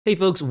Hey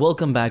folks,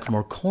 welcome back for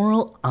more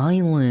Coral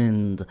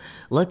Island.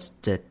 Let's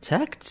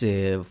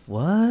detective.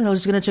 What? I was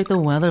just gonna check the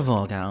weather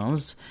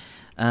forecast.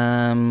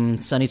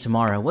 Sunny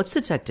tomorrow. What's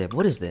detective?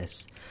 What is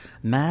this?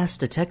 Mass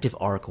Detective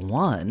Arc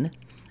 1?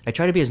 I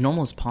try to be as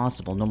normal as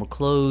possible. Normal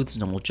clothes,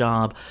 normal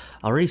job.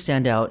 I already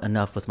stand out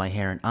enough with my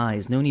hair and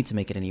eyes. No need to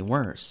make it any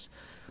worse.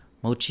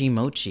 Mochi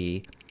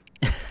mochi.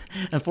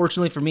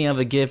 Unfortunately for me, I have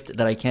a gift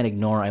that I can't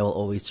ignore. I will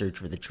always search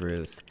for the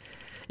truth.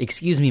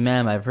 Excuse me,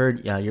 ma'am. I've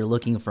heard you're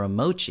looking for a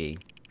mochi.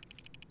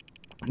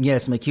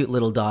 Yes, my cute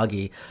little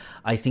doggy.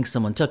 I think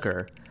someone took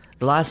her.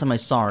 The last time I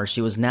saw her,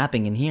 she was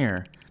napping in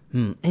here.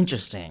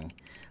 Interesting.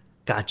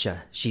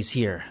 Gotcha. She's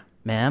here.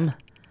 Ma'am?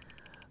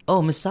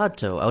 Oh, Miss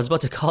Sato. I was about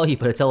to call you,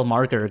 but a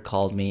telemarketer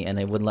called me and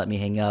they wouldn't let me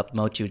hang up.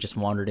 Mochi just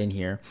wandered in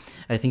here.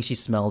 I think she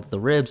smelled the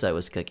ribs I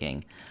was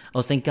cooking.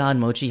 Oh, thank God,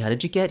 Mochi. How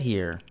did you get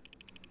here?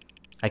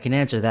 I can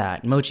answer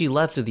that. Mochi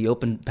left through the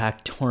open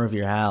back door of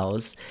your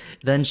house.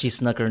 Then she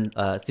snuck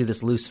her through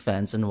this loose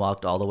fence and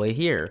walked all the way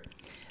here.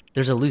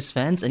 There's a loose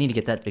fence? I need to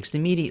get that fixed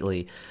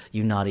immediately.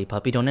 You naughty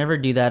puppy, don't ever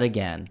do that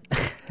again.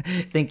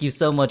 Thank you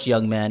so much,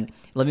 young man.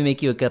 Let me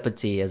make you a cup of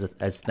tea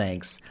as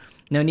thanks.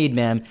 No need,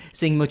 ma'am.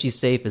 Seeing Mochi's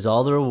safe is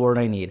all the reward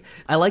I need.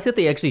 I like that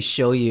they actually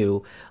show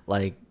you,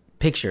 like,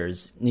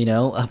 pictures,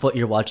 of what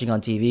you're watching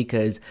on TV,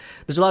 because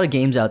there's a lot of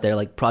games out there,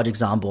 like Project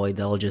Zomboid,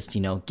 that'll just,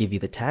 give you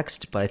the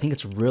text, but I think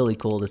it's really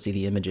cool to see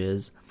the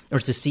images, or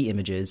to see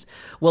images.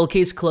 Well,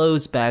 case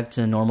closed, back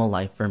to normal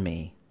life for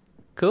me.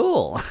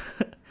 Cool.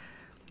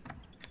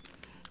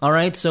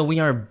 Alright, so we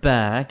are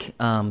back,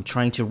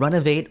 trying to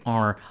renovate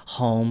our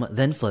home,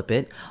 then flip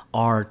it.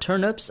 Our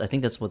turnips, I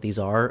think that's what these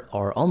are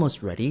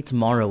almost ready.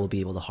 Tomorrow we'll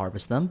be able to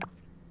harvest them.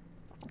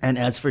 And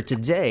as for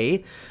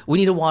today, we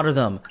need to water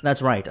them.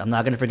 That's right, I'm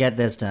not going to forget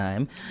this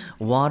time.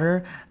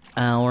 Water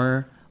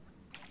our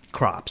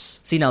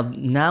crops. See,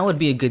 now would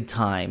be a good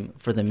time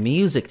for the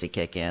music to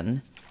kick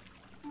in.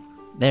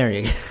 There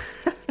you go.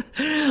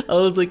 I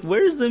was like,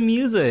 where's the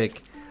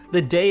music?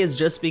 The day has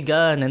just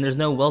begun, and there's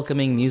no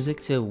welcoming music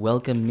to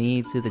welcome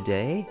me to the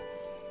day?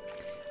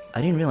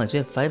 I didn't realize we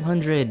have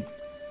 500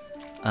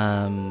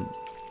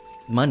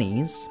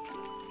 monies.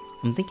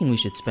 I'm thinking we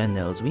should spend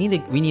those. We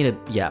need a,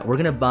 yeah, we're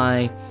gonna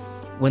buy,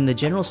 when the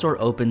general store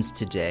opens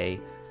today,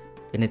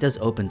 and it does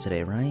open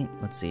today, right?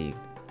 Let's see.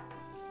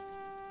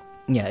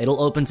 Yeah,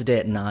 it'll open today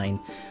at 9.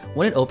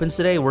 When it opens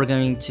today, we're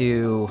going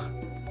to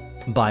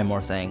buy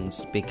more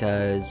things,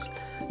 because,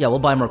 yeah, we'll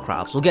buy more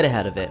crops. We'll get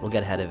ahead of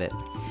it.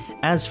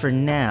 As for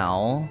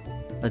now,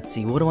 let's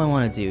see, what do I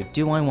want to do?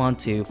 Do I want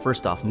to,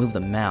 first off, move the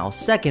mouse?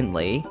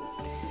 Secondly,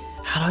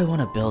 how do I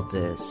want to build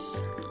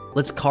this?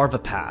 Let's carve a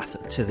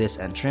path to this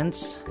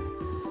entrance.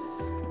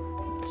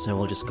 So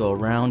we'll just go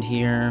around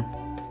here.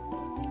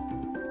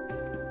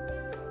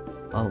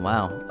 Oh,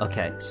 wow.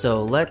 Okay,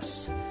 so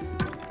let's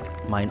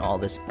mine all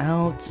this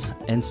out.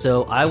 And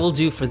so I will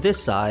do for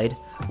this side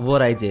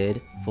what I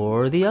did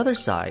for the other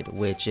side,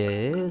 which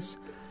is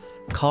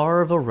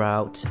carve a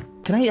route.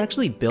 Can I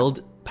actually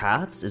build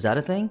paths? Is that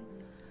a thing?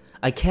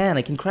 I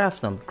can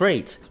craft them.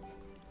 Great.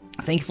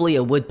 Thankfully,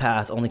 a wood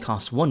path only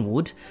costs 1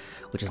 wood,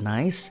 which is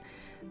nice.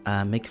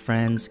 Make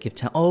friends, give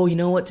town. Oh, you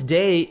know what?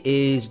 Today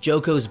is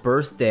Joko's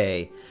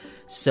birthday.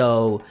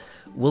 So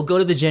we'll go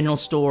to the general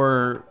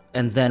store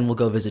and then we'll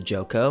go visit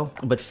Joko.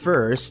 But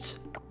first,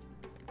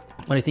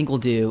 what I think we'll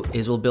do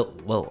is we'll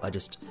build,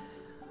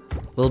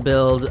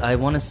 I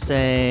want to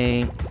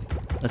say,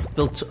 let's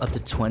build up to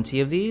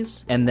 20 of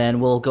these, and then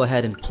we'll go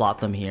ahead and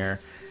plot them here.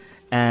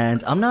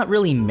 And I'm not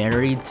really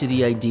married to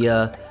the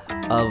idea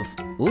of,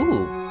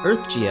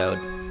 Earth Geode.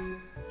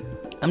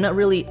 I'm not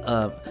really,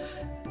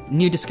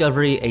 new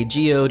discovery, a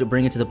geode,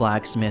 bring it to the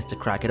blacksmith to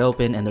crack it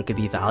open, and there could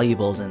be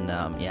valuables in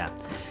them, yeah.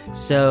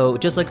 So,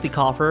 just like the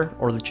coffer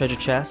or the treasure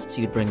chests,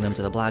 you'd bring them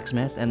to the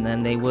blacksmith, and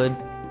then they would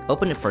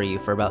open it for you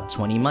for about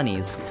 20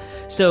 monies.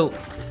 So,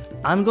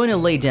 I'm going to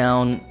lay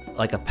down,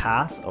 like, a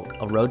path,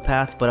 a road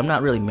path, but I'm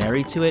not really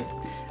married to it.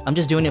 I'm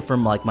just doing it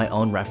from, like, my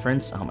own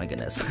reference. Oh my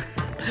goodness.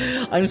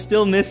 I'm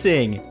still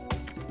missing.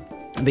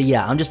 But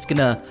yeah, I'm just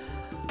gonna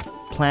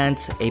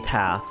plant a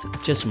path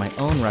just for my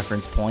own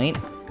reference point,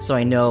 so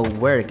I know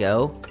where to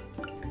go.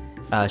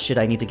 Should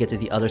I need to get to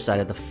the other side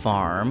of the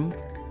farm.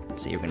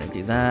 So you're gonna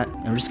do that.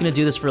 And we're just gonna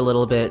do this for a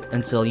little bit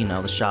until,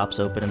 the shop's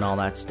open and all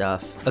that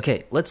stuff.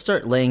 Okay, let's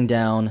start laying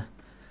down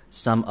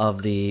some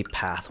of the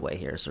pathway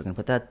here. So we're gonna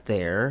put that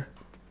there.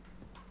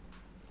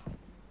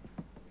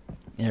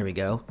 There we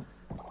go.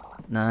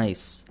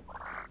 Nice.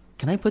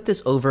 Can I put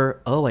this over?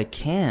 Oh, I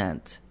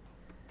can't.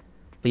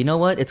 But you know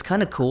what? It's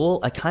kind of cool.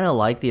 I kind of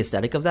like the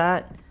aesthetic of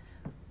that.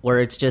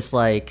 Where it's just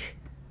like...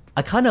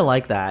 I kind of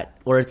like that.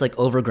 Where it's like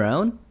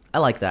overgrown. I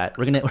like that.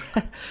 We're gonna...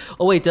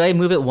 Oh wait, did I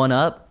move it one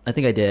up? I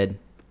think I did.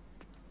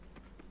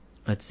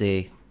 Let's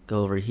see.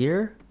 Go over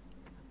here.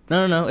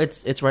 No.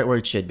 It's right where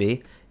it should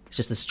be. It's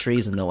just this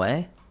tree's in the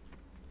way.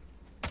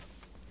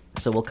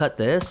 So we'll cut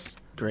this.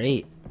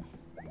 Great.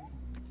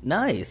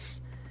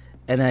 Nice.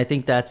 And then I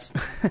think that's...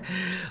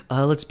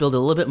 let's build a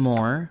little bit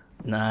more.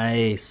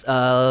 Nice.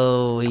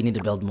 Oh, we need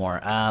to build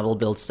more. We'll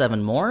build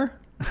 7 more.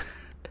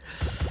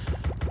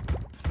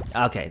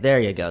 Okay, there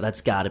you go.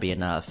 That's gotta be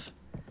enough.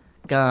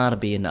 Gotta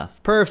be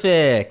enough.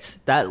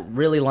 Perfect! That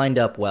really lined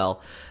up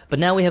well. But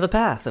now we have a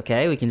path,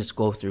 okay? We can just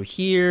go through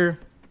here,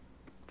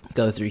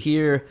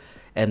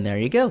 and there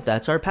you go.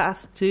 That's our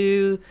path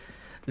to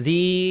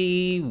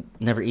the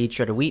Never Eat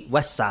Shredded Wheat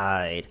West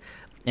Side.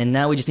 And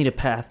now we just need a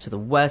path to the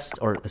west,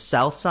 or the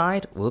south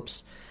side.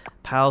 Whoops.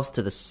 Path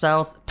to the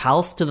south.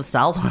 Path to the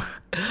south?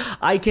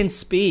 I can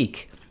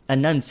speak.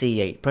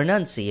 Enunciate.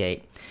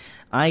 Pronunciate.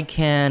 I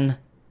can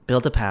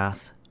build a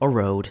path, a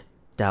road,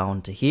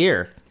 down to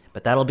here.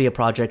 But that'll be a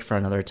project for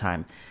another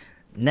time.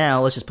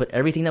 Now, let's just put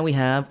everything that we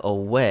have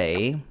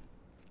away.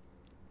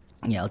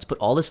 Yeah, let's put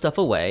all this stuff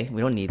away.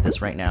 We don't need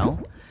this right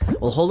now.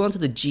 We'll hold on to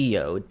the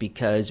geode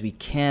because we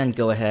can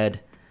go ahead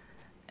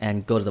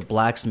and go to the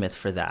blacksmith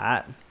for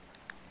that.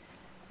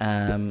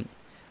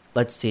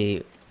 Let's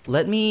see.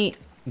 Let me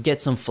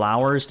get some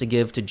flowers to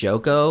give to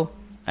Joko.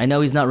 I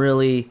know he's not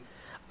really...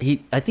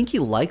 I think he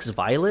likes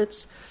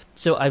violets.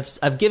 So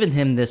I've given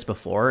him this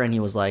before and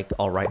he was like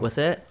all right with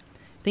it.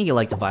 I think he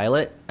liked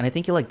violet, and I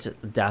think he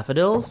liked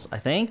daffodils, I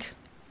think.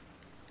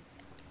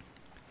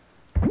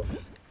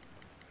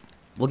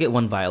 We'll get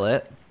one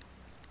violet.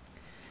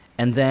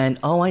 And then,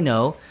 oh, I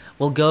know.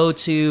 We'll go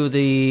to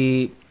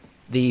the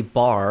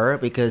bar,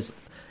 because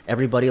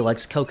everybody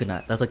likes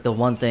coconut. That's like the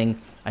one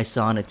thing I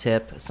saw in a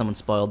tip. Someone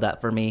spoiled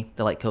that for me.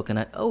 They like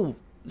coconut. Oh,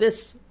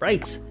 this,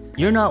 right.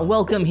 You're not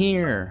welcome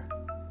here.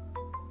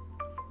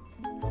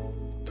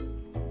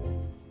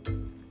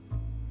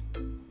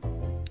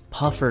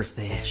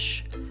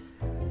 Pufferfish.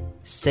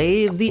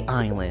 Save the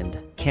island.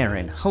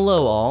 Karen,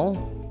 hello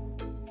all.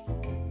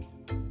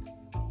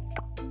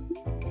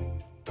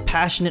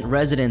 Passionate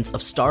residents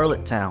of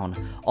Starlit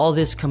Town, all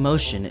this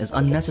commotion is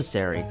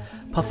unnecessary.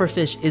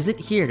 Pufferfish isn't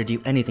here to do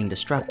anything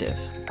destructive.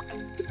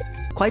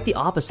 Quite the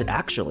opposite,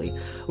 actually.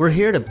 We're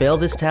here to bail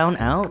this town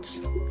out.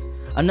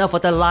 Enough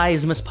with the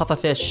lies, Miss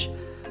Pufferfish.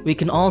 We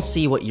can all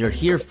see what you're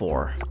here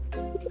for.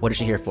 What is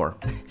she here for?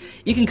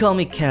 You can call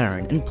me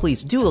Karen, and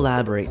please do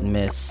elaborate,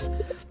 Miss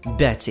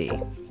Betty.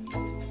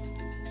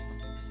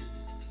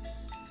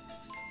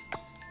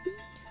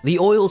 The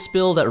oil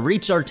spill that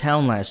reached our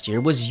town last year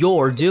was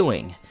your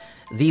doing.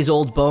 These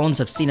old bones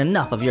have seen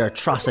enough of your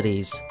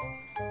atrocities.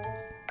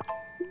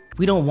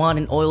 We don't want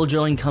an oil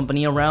drilling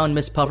company around,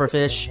 Miss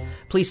Pufferfish.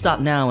 Please stop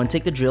now and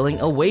take the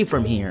drilling away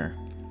from here.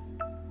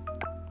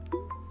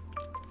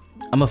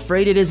 I'm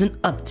afraid it isn't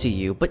up to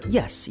you, but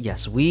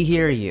yes, we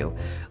hear you.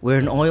 We're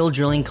an oil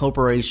drilling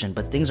corporation,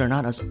 but things are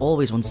not as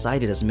always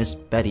one-sided as Miss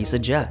Betty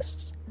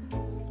suggests.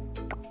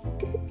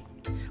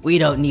 We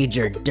don't need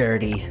your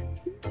dirty...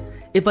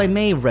 If I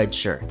may, Red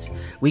Shirt,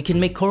 we can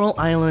make Coral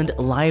Island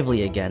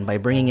lively again by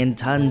bringing in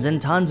tons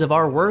and tons of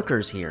our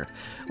workers here.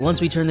 Once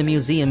we turn the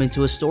museum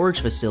into a storage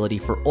facility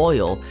for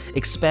oil,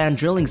 expand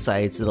drilling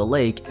sites to the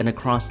lake and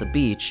across the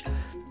beach.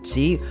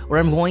 See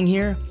where I'm going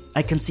here?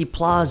 I can see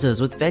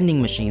plazas with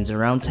vending machines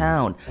around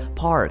town,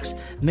 parks.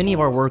 Many of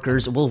our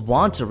workers will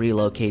want to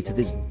relocate to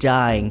this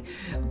dying,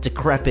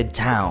 decrepit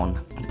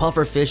town.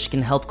 Pufferfish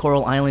can help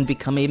Coral Island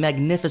become a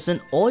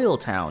magnificent oil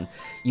town.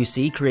 You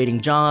see,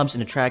 creating jobs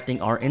and attracting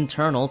our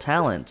internal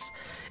talents.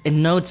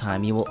 In no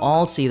time, you will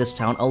all see this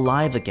town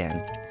alive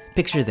again.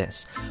 Picture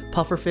this,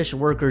 Pufferfish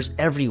workers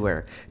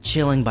everywhere,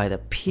 chilling by the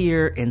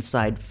pier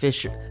inside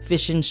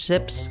fishing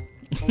ships,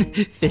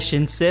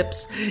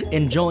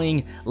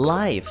 enjoying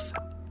life.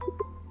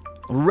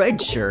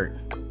 Red Shirt.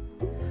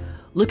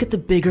 Look at the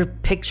bigger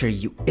picture,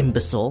 you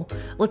imbecile.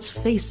 Let's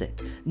face it,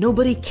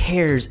 nobody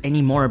cares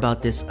anymore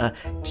about this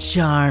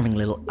charming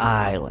little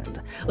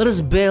island. Let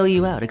us bail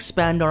you out,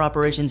 expand our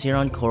operations here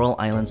on Coral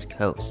Island's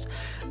coast.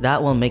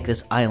 That will make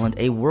this island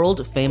a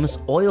world-famous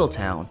oil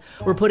town.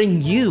 We're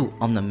putting you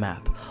on the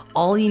map.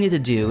 All you need to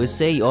do is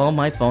say, oh,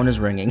 my phone is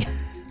ringing.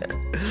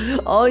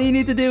 All you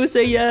need to do is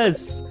say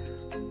yes.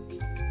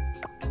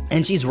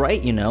 And she's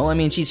right, you know. I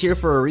mean, she's here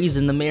for a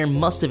reason. The mayor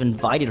must have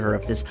invited her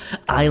if this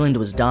island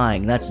was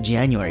dying. That's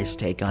Januarie's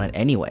take on it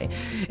anyway.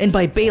 And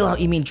by bailout,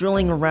 you mean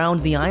drilling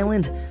around the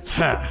island?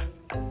 Huh.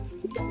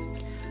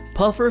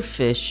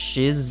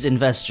 Pufferfish's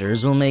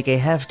investors will make a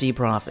hefty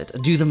profit.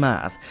 Do the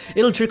math.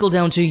 It'll trickle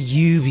down to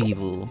you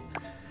people.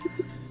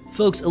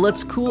 Folks,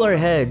 let's cool our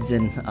heads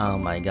and, oh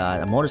my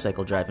god, a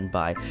motorcycle driving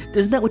by.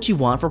 Isn't that what you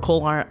want for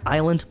Coral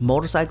Island?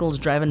 Motorcycles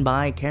driving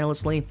by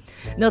carelessly?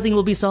 Nothing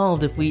will be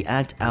solved if we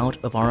act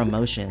out of our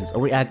emotions,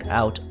 or we act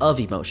out of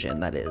emotion,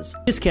 that is.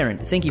 Miss Karen,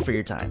 thank you for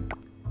your time.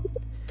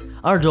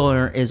 Our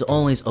door is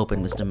always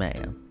open, Mr.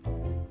 Mayor.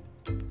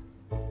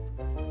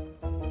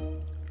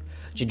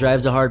 She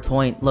drives a hard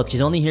point. Look, she's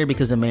only here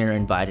because the mayor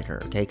invited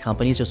her, okay?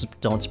 Companies just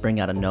don't spring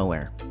out of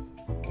nowhere.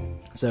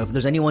 So if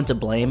there's anyone to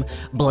blame,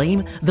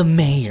 blame the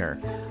mayor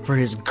for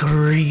his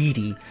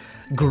greedy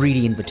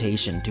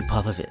invitation to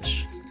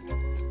Pufferfish.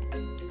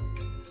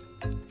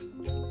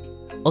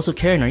 Also,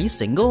 Karen, are you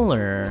single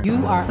or?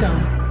 You are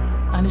dumb,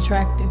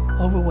 unattractive,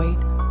 overweight,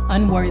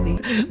 unworthy.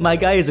 My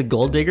guy is a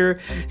gold digger,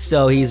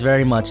 so he's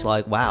very much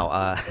like,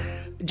 wow,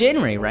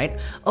 Januarie, right?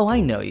 Oh, I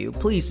know you.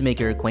 Please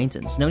make your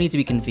acquaintance. No need to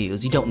be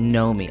confused. You don't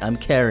know me. I'm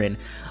Karen.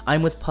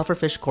 I'm with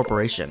Pufferfish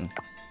Corporation.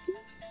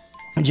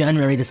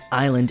 January, this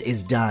island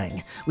is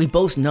dying. We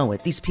both know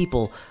it. These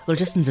people, they're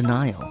just in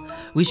denial.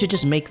 We should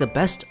just make the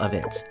best of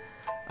it.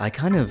 I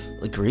kind of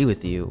agree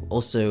with you.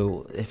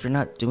 Also, if you're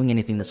not doing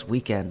anything this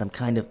weekend, I'm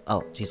kind of...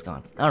 Oh, she's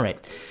gone.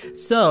 Alright.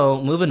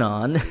 So, moving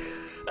on.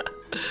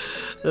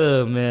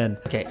 Oh, man.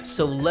 Okay,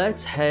 so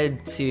let's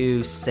head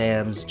to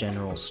Sam's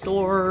general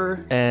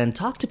store and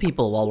talk to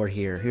people while we're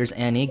here. Here's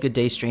Annie. Good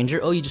day, stranger.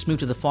 Oh, you just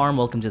moved to the farm.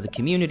 Welcome to the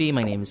community.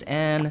 My name is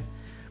Anne.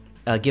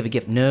 Give a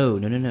gift. No.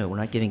 We're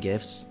not giving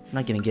gifts. We're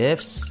not giving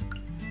gifts.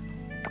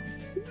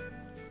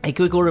 A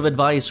quick word of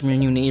advice from your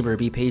new neighbor.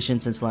 Be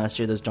patient, since last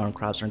year those darn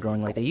crops aren't growing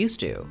like they used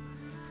to.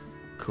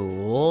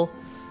 Cool.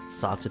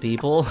 Let's talk to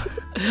people.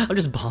 I'm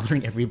just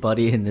bothering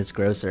everybody in this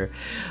grocer.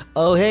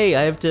 Oh, hey,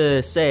 I have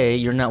to say,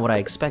 you're not what I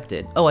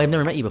expected. Oh, I've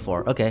never met you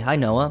before. Okay, hi,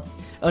 Noah.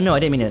 Oh, no, I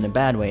didn't mean it in a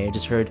bad way. I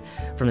just heard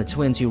from the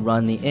twins who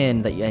run the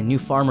inn that a new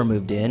farmer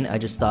moved in. I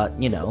just thought,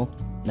 you know,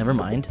 never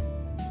mind.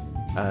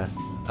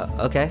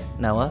 Okay,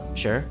 Noah,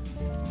 sure.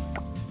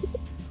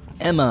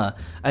 Emma,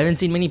 I haven't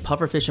seen many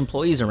pufferfish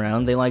employees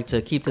around. They like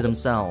to keep to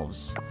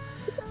themselves.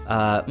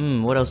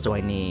 What else do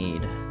I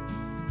need?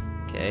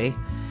 Okay,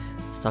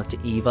 let's talk to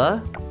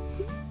Eva.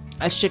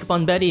 I should check up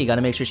on Betty.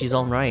 Gotta make sure she's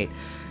all right.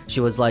 She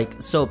was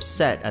like so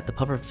upset at the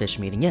pufferfish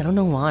meeting. Yeah, I don't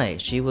know why.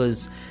 She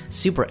was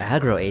super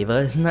aggro, Ava.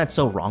 Isn't that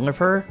so wrong of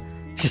her?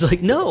 She's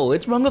like, no,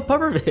 it's wrong of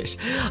pufferfish.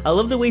 I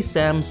love the way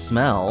Sam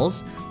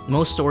smells.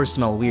 Most stores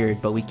smell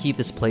weird, but we keep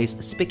this place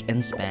spick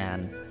and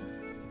span.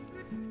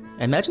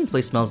 I imagine this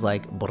place smells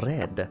like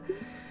bread.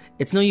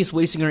 It's no use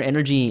wasting our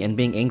energy and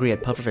being angry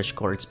at Pufferfish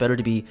Court. It's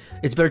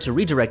better to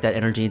redirect that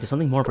energy into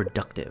something more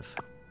productive.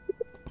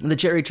 The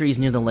cherry trees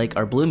near the lake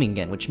are blooming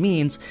again, which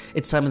means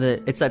it's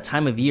that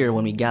time of year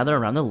when we gather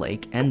around the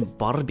lake and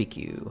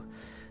barbecue.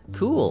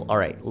 Cool. All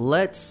right,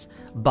 let's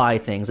buy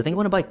things. I think I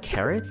want to buy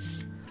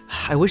carrots.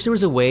 I wish there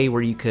was a way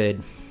where you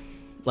could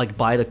like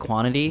buy the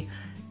quantity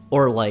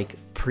or like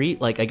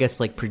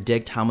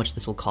predict how much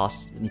this will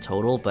cost in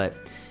total, but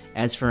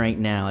as for right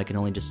now, I can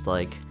only just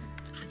like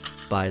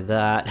buy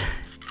that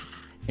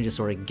and just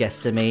sort of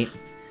guesstimate.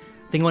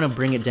 I think I want to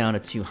bring it down to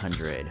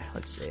 200.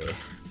 Let's see.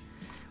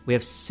 We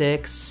have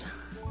 6.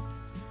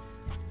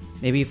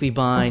 Maybe if we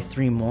buy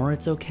 3 more,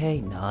 it's okay.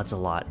 No, it's a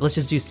lot. Let's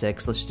just do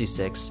 6. Let's just do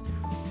 6.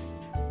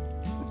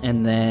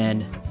 And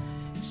then,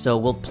 so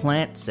we'll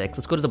plant 6.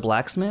 Let's go to the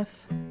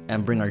blacksmith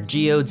and bring our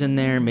geodes in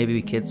there. Maybe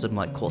we get some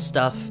like cool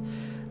stuff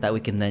that we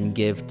can then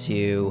give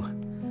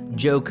to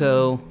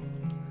Joko.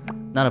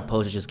 Not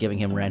opposed to just giving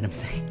him random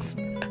things.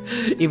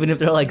 Even if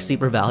they're like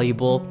super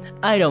valuable.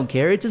 I don't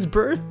care, it's his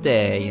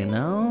birthday, you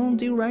know?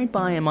 Do right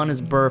by him on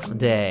his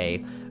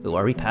birthday. Ooh,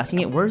 are we passing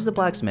it? Where's the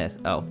blacksmith?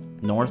 Oh,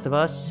 north of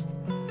us?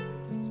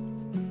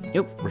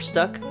 Yep, we're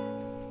stuck.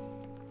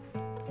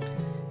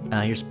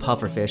 Here's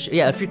Pufferfish.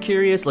 Yeah, if you're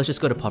curious, let's just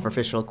go to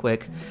Pufferfish real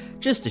quick.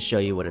 Just to show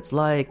you what it's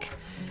like.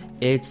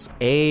 It's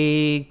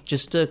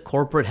just a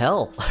corporate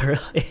hell.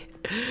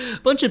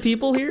 Bunch of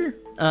people here.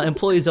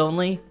 Employees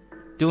only.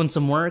 Doing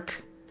some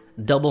work,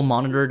 double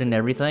monitored and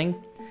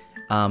everything.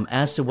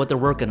 As to what they're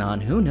working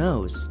on, who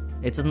knows?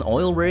 It's an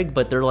oil rig,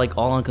 but they're like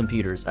all on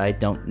computers. I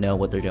don't know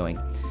what they're doing.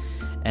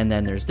 And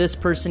then there's this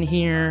person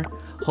here.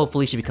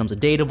 Hopefully she becomes a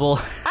dateable.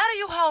 How do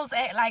you hoes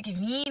act like if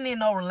you ain't in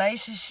no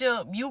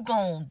relationship, you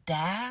gon'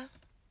 die?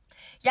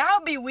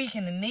 Y'all be weak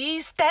in the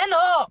knees. Stand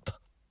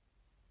up!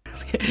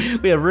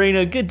 We have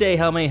Reina. Good day,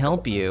 how may I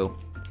help you?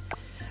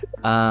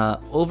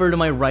 Over to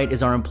my right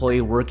is our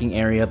employee working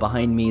area.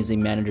 Behind me is the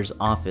manager's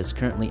office,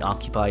 currently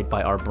occupied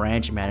by our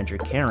branch manager,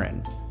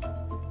 Karen.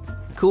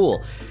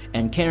 Cool.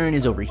 And Karen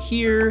is over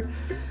here.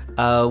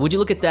 Would you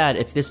look at that?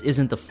 If this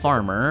isn't the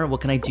farmer,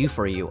 what can I do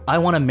for you? I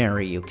want to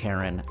marry you,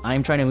 Karen.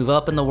 I'm trying to move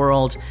up in the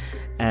world,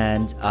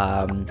 and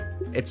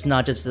it's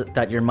not just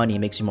that your money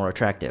makes you more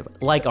attractive.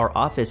 Like our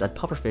office at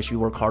Pufferfish, we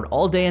work hard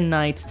all day and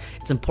night.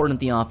 It's important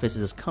the office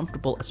is as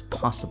comfortable as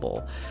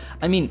possible.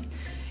 I mean,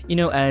 you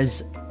know,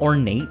 as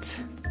ornate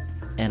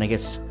and I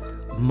guess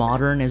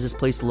modern as this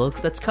place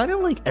looks, that's kind of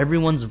like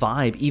everyone's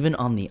vibe, even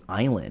on the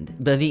island.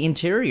 But the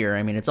interior,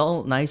 I mean, it's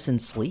all nice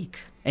and sleek.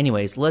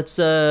 Anyways, let's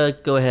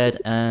go ahead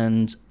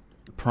and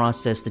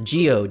process the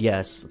geode.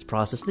 Yes, let's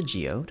process the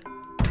geode.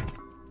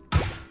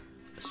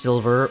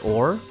 Silver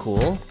ore,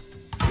 cool.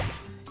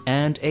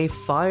 And a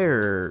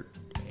fire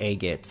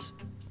agate.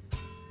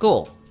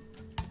 Cool.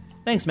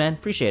 Thanks, man,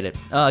 appreciate it.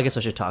 I guess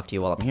I should talk to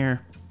you while I'm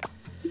here.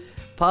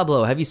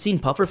 Pablo, have you seen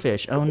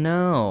Pufferfish? Oh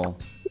no.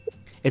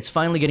 It's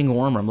finally getting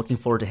warmer. I'm looking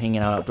forward to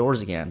hanging out outdoors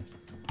again.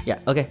 Yeah,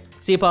 okay.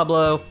 See you,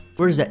 Pablo.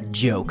 Where's that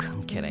joke?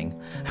 I'm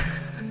kidding.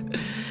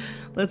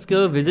 Let's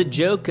go visit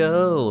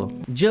Joko.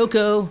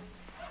 Joko,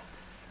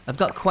 I've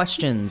got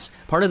questions.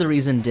 Part of the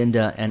reason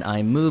Dinda and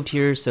I moved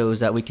here so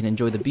is that we can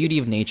enjoy the beauty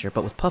of nature,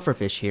 but with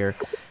Pufferfish here,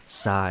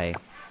 sigh.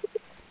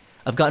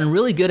 I've gotten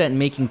really good at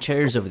making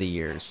chairs over the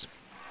years.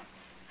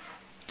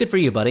 Good for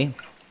you, buddy.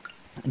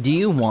 Do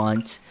you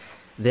want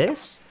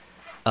this?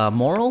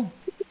 Moral?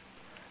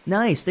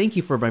 Nice, thank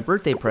you for my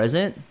birthday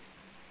present.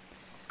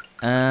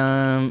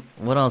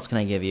 What else can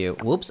I give you?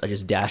 Whoops, I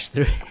just dashed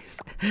through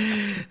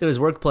his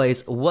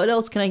workplace. What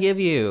else can I give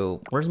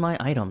you? Where's my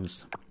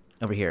items?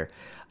 Over here.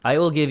 I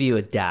will give you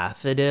a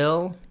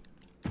daffodil.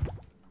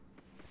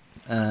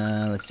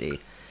 Let's see.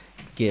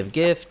 Give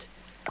gift.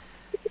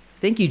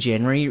 Thank you,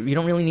 January. You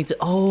don't really need to.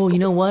 Oh, you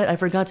know what? I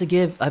forgot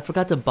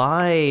to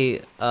buy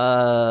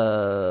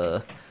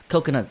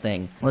coconut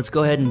thing. Let's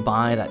go ahead and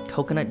buy that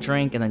coconut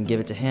drink and then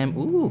give it to him.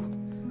 Ooh.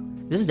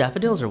 This is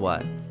daffodils or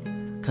what?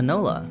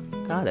 Canola.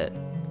 Got it.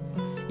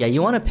 Yeah,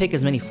 you want to pick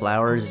as many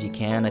flowers as you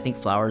can. I think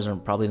flowers are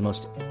probably the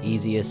most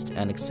easiest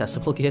and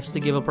accessible gifts to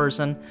give a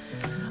person.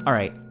 All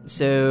right.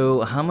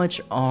 So, how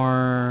much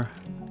are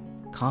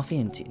coffee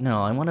and tea?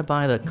 No, I want to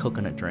buy the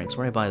coconut drinks.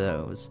 Where do I buy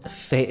those?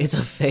 It's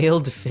a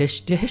failed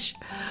fish dish?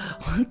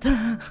 What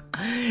the?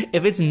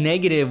 If it's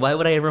negative, why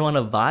would I ever want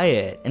to buy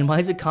it? And why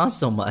does it cost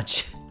so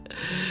much?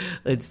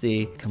 Let's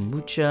see.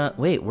 Kombucha.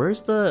 Wait,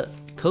 where's the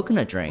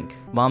coconut drink?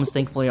 Mom's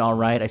thankfully all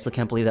right. I still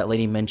can't believe that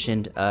lady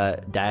mentioned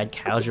dad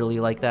casually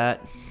like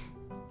that.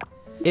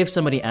 If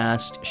somebody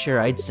asked, sure,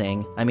 I'd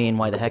sing. I mean,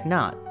 why the heck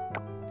not?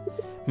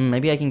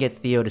 Maybe I can get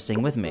Theo to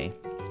sing with me.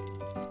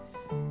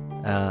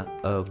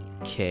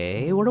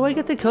 Okay. Where do I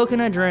get the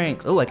coconut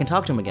drinks? Oh, I can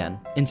talk to him again.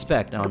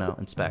 Inspect. Oh, no.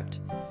 Inspect.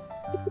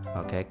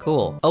 Okay,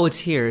 cool. Oh, it's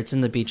here. It's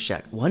in the beach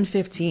shack.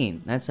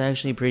 $115. That's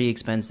actually pretty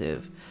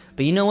expensive.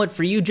 But you know what?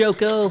 For you,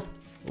 Joko,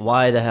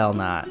 why the hell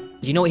not?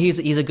 You know what?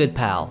 He's a good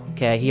pal,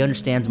 okay? He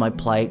understands my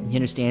plight. He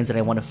understands that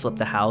I want to flip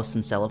the house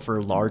and sell it for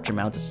a large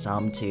amount of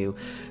sum to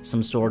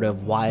some sort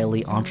of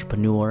wily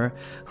entrepreneur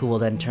who will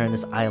then turn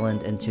this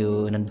island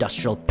into an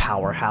industrial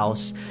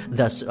powerhouse,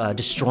 thus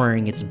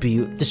destroying its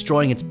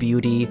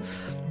beauty.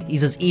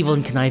 He's as evil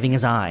and conniving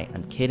as I.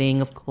 I'm kidding,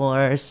 of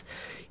course.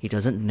 He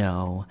doesn't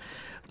know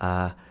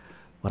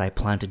what I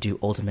plan to do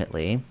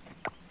ultimately.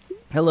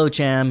 Hello,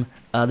 Cham.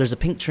 There's a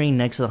pink tree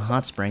next to the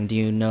hot spring. Do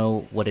you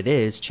know what it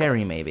is?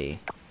 Cherry, maybe.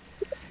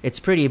 It's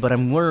pretty, but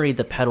I'm worried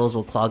the petals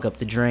will clog up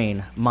the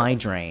drain. My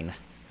drain.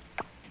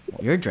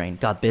 Your drain?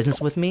 Got business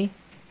with me?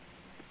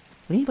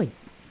 What do you mean by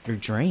your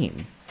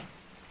drain?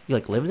 You,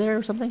 like, live there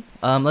or something?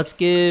 Let's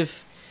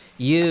give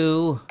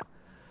you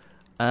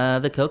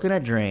the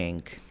coconut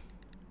drink.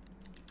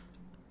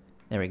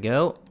 There we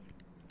go.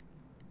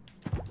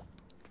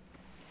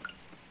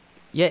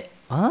 Yeah.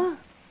 Huh?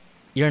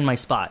 You're in my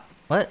spot.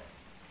 What?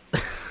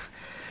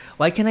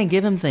 Why can't I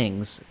give him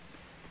things?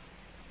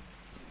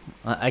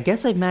 I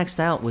guess I've maxed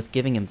out with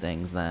giving him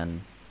things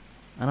then.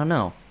 I don't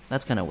know.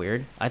 That's kind of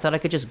weird. I thought I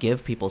could just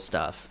give people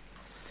stuff.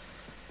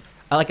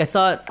 I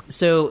thought,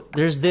 so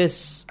there's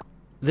this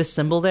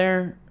symbol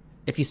there.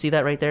 If you see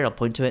that right there, I'll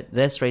point to it.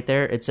 This right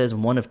there, it says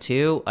 1 of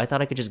 2. I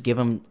thought I could just give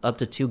him up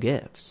to 2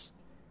 gifts.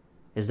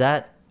 Is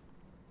that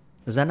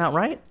not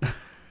right?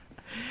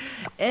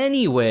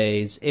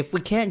 Anyways, if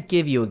we can't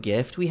give you a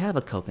gift, we have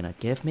a coconut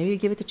gift. Maybe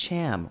give it to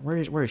Cham. Where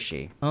is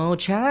she? Oh,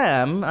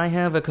 Cham, I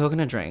have a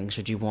coconut drink.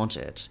 Should you want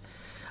it?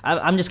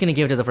 I'm just gonna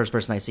give it to the first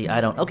person I see.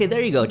 I don't. Okay,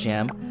 there you go,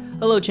 Cham.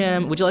 Hello,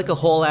 Cham. Would you like a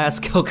whole-ass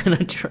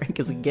coconut drink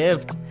as a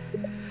gift?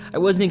 I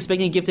wasn't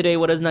expecting a gift today.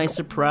 What a nice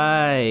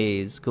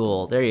surprise.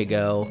 Cool. There you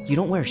go. You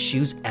don't wear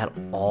shoes at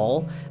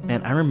all?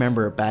 Man, I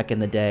remember back in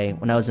the day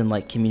when I was in,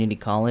 like, community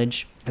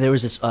college, there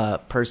was this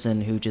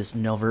person who just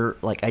never,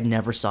 like, I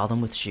never saw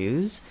them with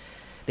shoes.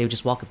 They would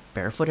just walk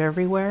barefoot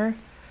everywhere.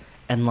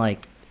 And,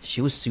 like,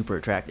 she was super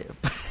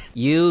attractive.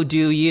 You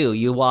do you.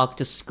 You walk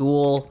to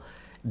school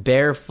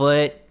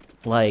barefoot.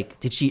 Like,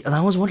 did she... And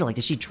I was wondering, like,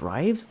 did she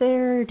drive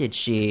there? Did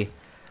she...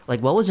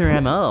 Like, what was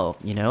her MO?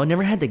 You know?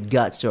 Never had the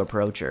guts to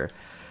approach her.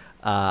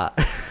 But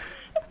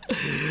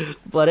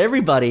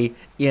everybody,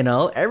 you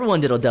know,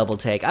 everyone did a double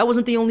take. I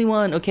wasn't the only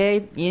one,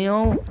 okay? You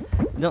know?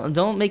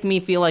 Don't make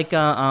me feel like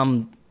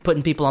I'm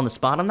putting people on the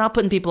spot. I'm not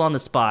putting people on the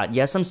spot.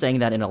 Yes, I'm saying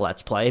that in a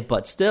Let's Play,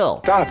 but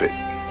still. Stop it.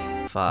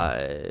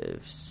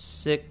 5,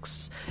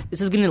 6. This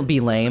is gonna be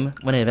lame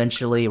when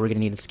eventually we're gonna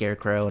need a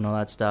scarecrow and all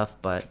that stuff,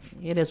 but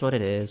it is what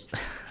it is.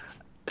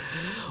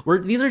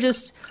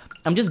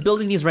 I'm just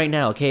building these right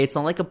now, okay? It's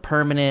not like a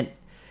permanent...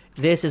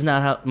 This is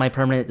not how my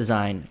permanent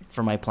design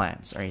for my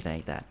plants or anything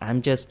like that.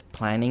 I'm just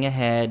planning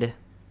ahead.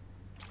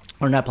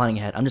 Or not planning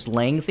ahead. I'm just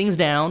laying things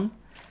down.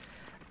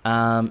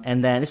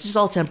 And then, this is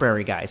all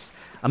temporary, guys.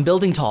 I'm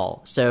building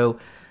tall. So,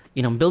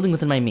 you know, I'm building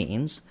within my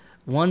means.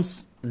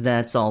 Once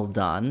that's all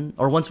done,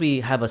 or once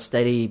we have a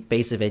steady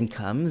base of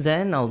income,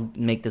 then I'll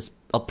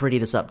pretty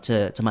this up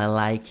to my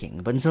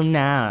liking. But until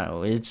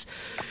now, it's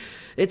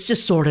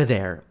just sort of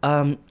there.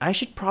 I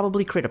should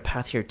probably create a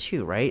path here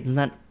too, right? Isn't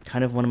that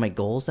kind of one of my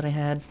goals that I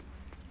had?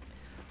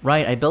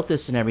 Right, I built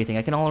this and everything.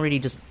 I can already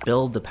just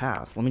build the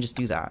path. Let me just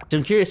do that. So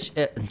I'm curious.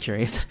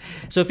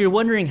 So if you're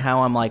wondering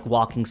how I'm like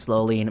walking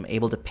slowly and I'm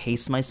able to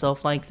pace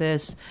myself like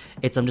this,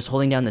 I'm just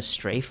holding down the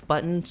strafe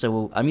button.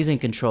 So I'm using a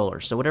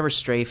controller. So whatever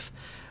strafe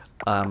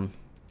button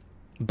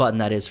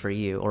that is for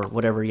you, or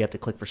whatever you have to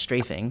click for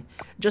strafing,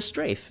 just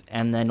strafe.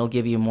 And then it'll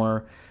give you a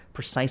more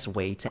precise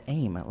way to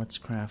aim. Let's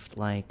craft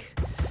like,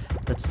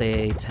 let's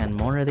say 10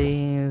 more of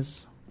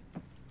these.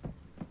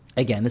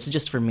 Again, this is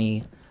just for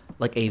me,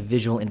 like a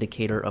visual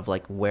indicator of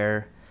like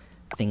where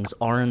things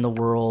are in the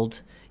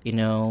world, you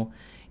know.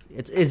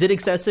 Is it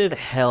excessive?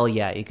 Hell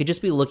yeah. You could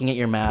just be looking at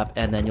your map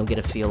and then you'll get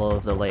a feel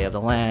of the lay of the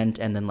land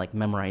and then like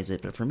memorize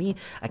it. But for me,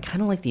 I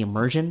kind of like the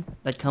immersion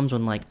that comes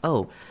when like,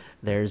 oh,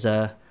 there's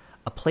a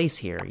place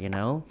here, you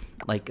know,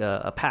 like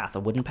a path,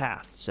 a wooden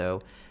path.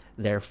 So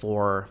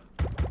therefore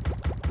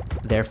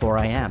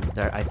I am.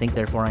 I think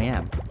therefore I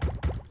am.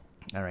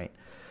 All right.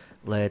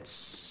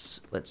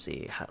 Let's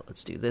see.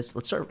 Let's do this.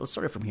 Let's start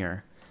it from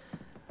here.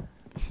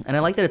 And I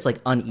like that it's like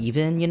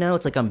uneven, you know?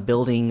 It's like I'm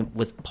building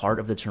with part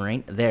of the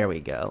terrain. There we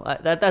go.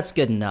 That's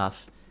good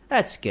enough.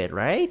 That's good,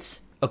 right?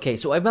 Okay,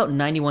 so I have about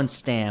 91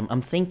 stam.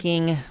 I'm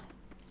thinking,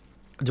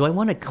 do I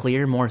want to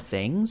clear more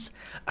things?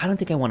 I don't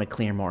think I want to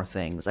clear more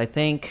things. I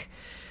think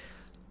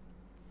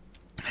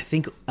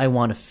I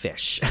want to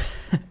fish.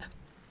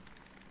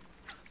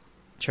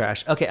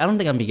 Trash. Okay, I don't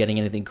think I'm be getting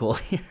anything cool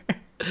here.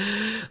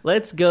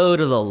 Let's go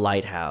to the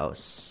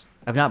lighthouse.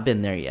 I've not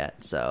been there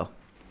yet, so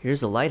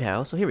here's the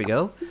lighthouse. Oh, here we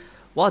go.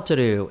 What to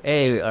do?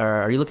 Hey,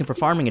 are you looking for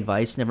farming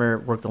advice? Never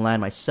worked the land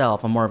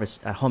myself. I'm more of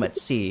a home at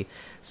sea,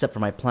 except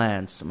for my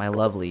plants, my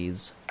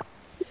lovelies.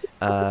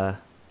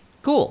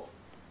 Cool.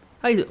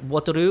 Hi,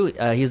 what to do?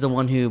 He's the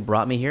one who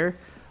brought me here.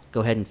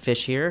 Go ahead and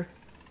fish here.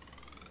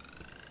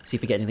 See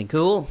if we get anything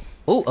cool.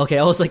 Oh, okay.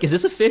 I was like, is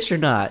this a fish or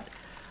not?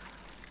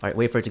 All right,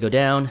 wait for it to go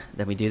down.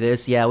 Then we do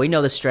this. Yeah, we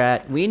know the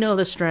strat. We know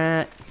the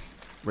strat.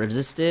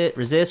 Resist it.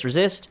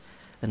 Resist.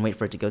 Then wait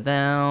for it to go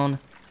down.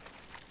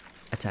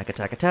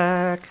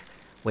 Attack.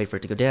 Wait for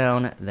it to go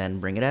down, then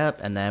bring it up,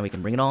 and then we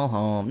can bring it all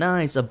home.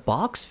 Nice, a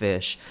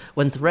boxfish.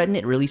 When threatened,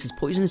 it releases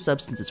poisonous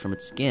substances from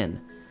its skin.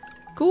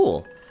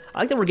 Cool. I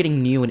like that we're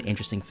getting new and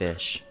interesting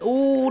fish.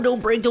 Oh,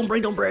 don't break.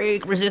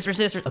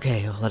 Resist.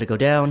 Okay, let it go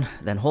down,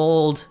 then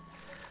hold.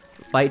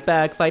 Fight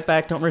back,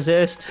 don't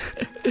resist.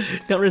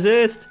 Don't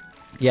resist.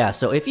 Yeah,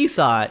 so if you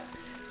thought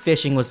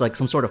fishing was like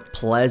some sort of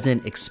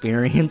pleasant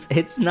experience,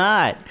 it's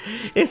not.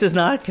 This is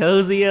not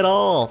cozy at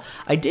all.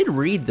 I did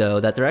read, though,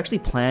 that they're actually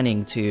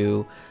planning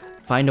to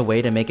find a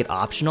way to make it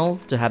optional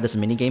to have this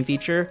minigame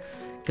feature,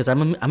 because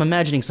I'm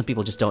imagining some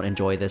people just don't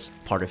enjoy this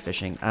part of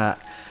fishing.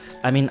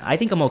 I mean, I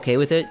think I'm okay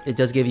with it. It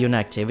does give you an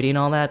activity and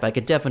all that, but I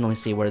could definitely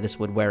see where this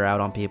would wear out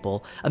on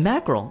people. A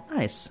mackerel,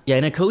 nice. Yeah,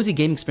 and a cozy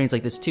game experience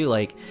like this too,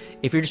 like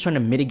if you're just trying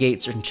to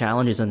mitigate certain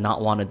challenges and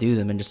not want to do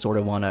them and just sort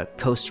of want to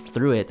coast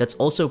through it, that's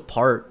also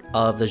part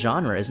of the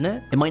genre, isn't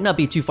it? It might not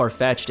be too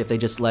far-fetched if they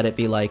just let it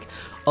be like,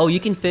 oh, you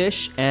can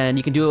fish and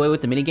you can do away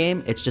with the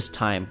minigame. It's just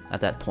time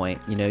at that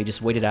point. You know, you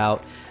just wait it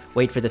out,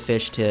 wait for the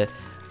fish to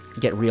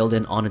get reeled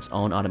in on its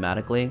own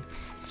automatically.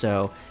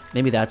 So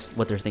maybe that's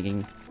what they're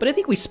thinking. But I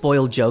think we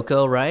spoiled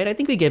Joko, right? I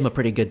think we gave him a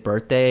pretty good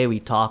birthday. We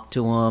talked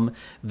to him,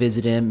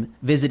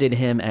 visited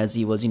him as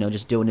he was, you know,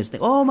 just doing his thing.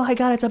 Oh my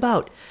god, it's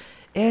about.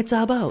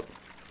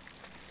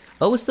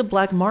 Oh, it's the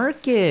black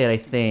market, I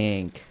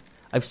think.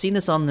 I've seen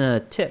this on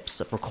the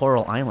tips for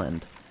Coral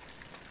Island.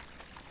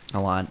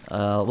 Hold on.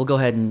 We'll go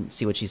ahead and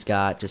see what she's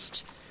got.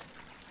 Just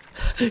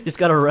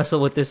gotta wrestle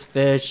with this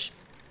fish.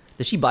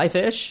 Does she buy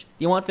fish?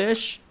 You want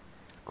fish?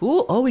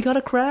 Cool. Oh, we got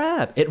a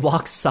crab. It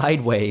walks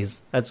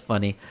sideways. That's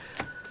funny.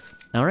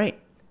 All right.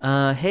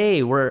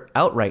 Hey, we're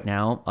out right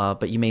now,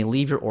 but you may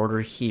leave your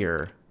order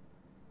here.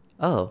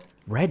 Oh,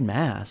 red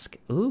mask.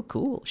 Ooh,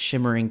 cool.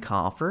 Shimmering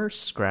coffer,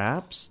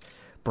 scraps,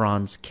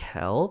 bronze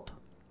kelp,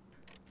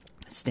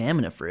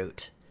 stamina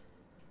fruit.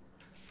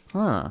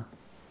 Huh.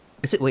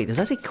 Wait, does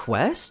that say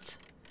quest?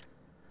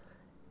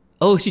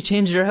 Oh, she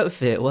changed her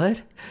outfit.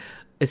 What?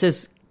 It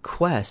says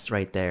quest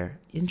right there.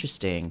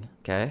 Interesting.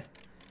 Okay.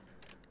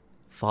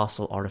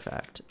 Fossil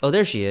artifact. Oh,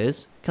 there she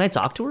is. Can I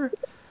talk to her?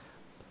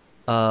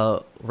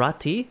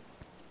 Rati?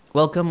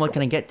 Welcome, what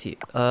can I get to you?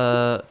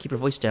 Keep your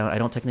voice down. I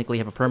don't technically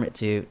have a permit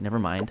to. Never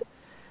mind.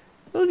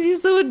 Oh,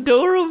 she's so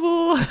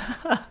adorable.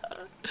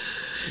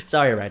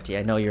 Sorry, Rati.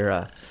 I know you're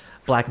a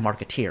black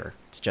marketeer.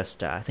 It's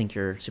just, I think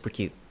you're super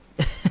cute.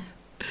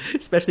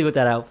 Especially with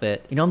that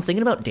outfit. You know, I'm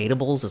thinking about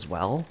dateables as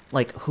well.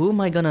 Like, who am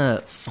I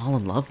gonna fall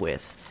in love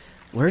with?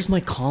 Where's my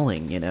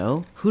calling, you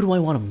know? Who do I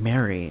want to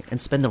marry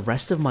and spend the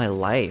rest of my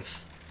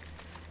life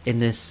in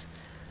this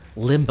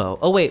limbo?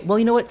 Oh, wait. Well,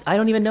 you know what? I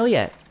don't even know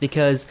yet.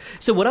 Because,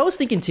 so what I was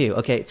thinking too,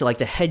 okay, to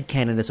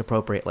headcanon this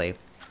appropriately.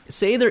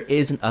 Say there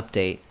is an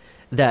update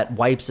that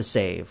wipes a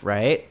save,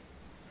 right?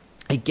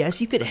 I guess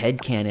you could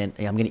headcanon.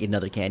 I'm going to eat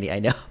another candy, I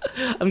know.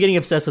 I'm getting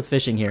obsessed with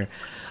fishing here.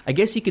 I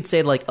guess you could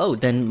say like, oh,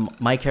 then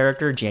my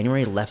character,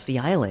 January, left the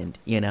island,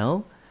 you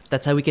know?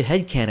 That's how we could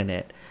headcanon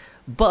it.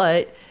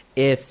 But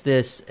if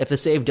the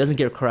save doesn't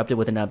get corrupted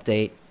with an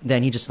update,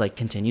 then he just like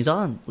continues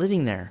on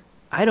living there.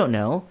 I don't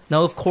know.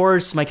 No, of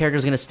course my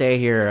character's gonna stay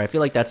here. I feel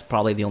like that's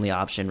probably the only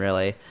option,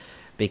 really,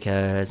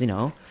 because you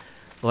know,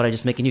 would I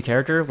just make a new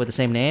character with the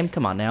same name?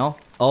 Come on now.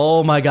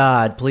 Oh my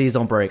god, please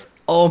don't break.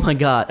 Oh my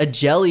god, a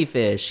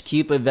jellyfish,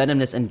 cute but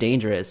venomous and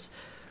dangerous.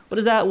 What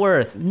is that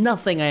worth?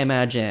 Nothing, I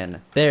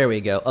imagine. There we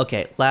go.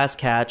 Okay, last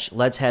catch.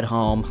 Let's head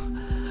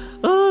home.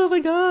 Oh my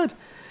god,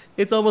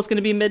 it's almost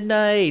gonna be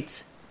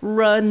midnight.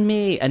 Run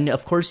me. And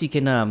of course you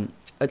can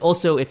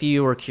also, if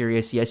you were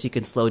curious, yes, you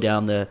can slow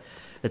down the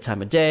the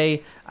time of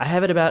day. I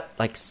have it about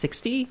like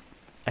 60,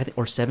 I think,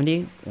 or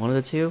 70, one of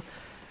the two.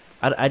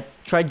 I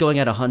tried going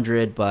at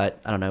 100, but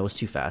I don't know, it was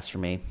too fast for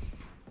me.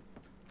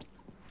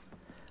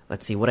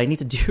 Let's see, what I need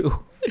to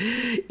do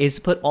is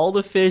put all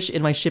the fish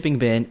in my shipping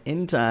bin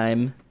in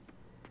time.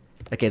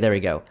 Okay, there we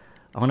go.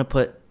 I want to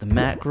put the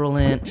mackerel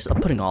in.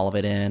 I'm putting all of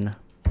it in.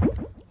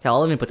 Hell,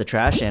 I'll even put the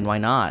trash in. Why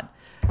not?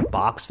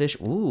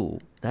 Boxfish. Ooh,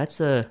 that's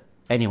a...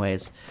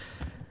 Anyways,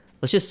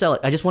 let's just sell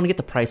it. I just want to get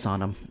the price on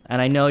them.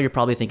 And I know you're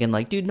probably thinking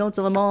like, dude, don't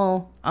sell them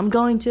all. I'm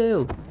going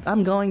to.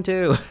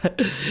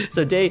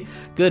 So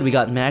good. We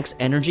got max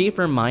energy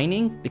for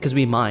mining because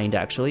we mined,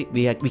 actually.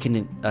 We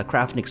can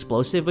craft an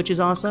explosive, which is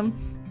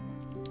awesome.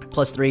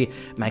 +3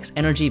 max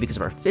energy because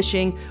of our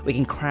fishing. We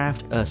can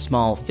craft a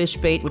small fish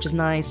bait, which is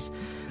nice.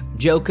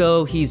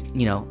 Joko, he's,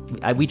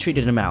 we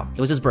treated him out. It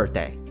was his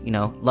birthday,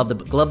 love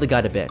the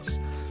guy to bits.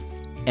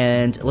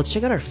 And let's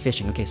check out our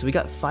fishing. Okay, so we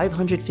got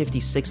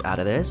 556 out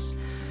of this.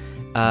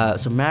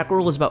 So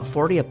mackerel was about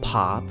 40 a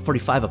pop,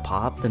 45 a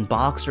pop. Then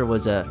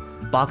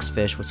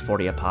boxfish was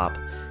 40 a pop.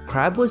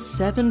 Crab was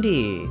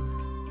 70.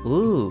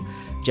 Ooh,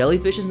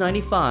 jellyfish is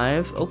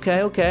 95.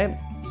 Okay.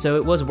 So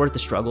it was worth the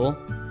struggle.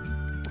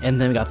 And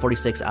then we got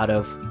 46 out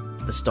of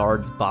the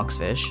starred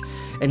boxfish.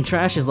 And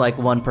trash is like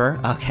 1 per.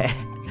 Okay.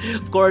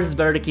 Of course, it's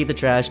better to keep the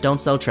trash. Don't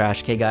sell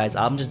trash, okay, guys?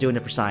 I'm just doing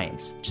it for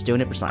science.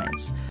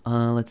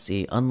 Let's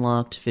see.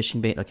 Unlocked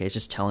fishing bait. Okay, it's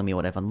just telling me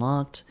what I've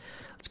unlocked.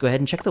 Let's go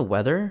ahead and check the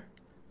weather.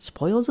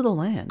 Spoils of the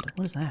land.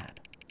 What is that?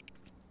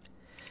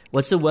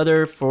 What's the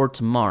weather for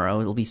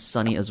tomorrow? It'll be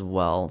sunny as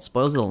well.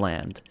 Spoils of the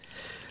land.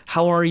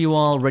 How are you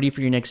all? Ready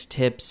for your next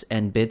tips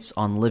and bits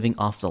on living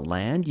off the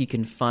land? You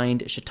can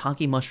find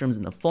shiitake mushrooms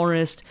in the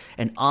forest,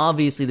 and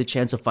obviously the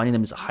chance of finding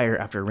them is higher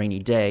after a rainy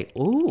day.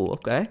 Ooh,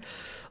 okay.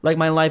 Like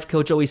my life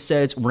coach always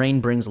says,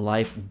 rain brings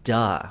life,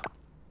 duh.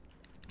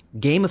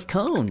 Game of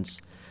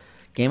Cones.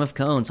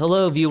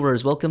 Hello,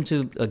 viewers. Welcome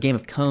to a Game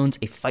of Cones,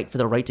 a fight for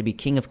the right to be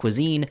king of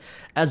cuisine.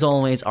 As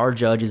always, our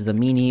judge is the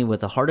meanie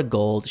with a heart of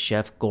gold,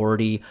 Chef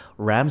Gordy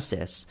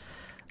Ramses.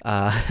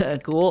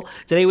 Cool.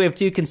 Today we have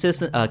 2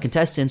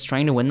 contestants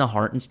trying to win the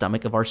heart and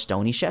stomach of our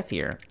stony chef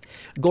here.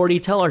 Gordy,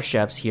 tell our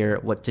chefs here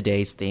what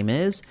today's theme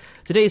is.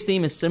 Today's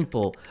theme is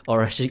simple,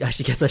 or I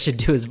guess I should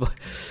do his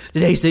voice.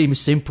 Today's theme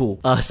is simple.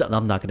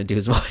 I'm not gonna do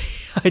his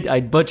voice.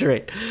 I'd butcher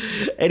it.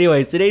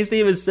 Anyways, today's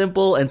theme is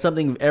simple and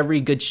something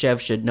every good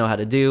chef should know how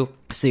to do.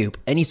 Soup.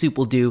 Any soup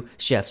will do.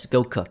 Chefs,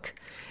 go cook.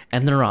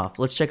 And they're off.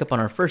 Let's check up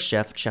on our first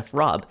chef, Chef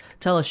Rob.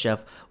 Tell us,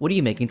 Chef, what are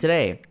you making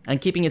today? I'm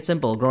keeping it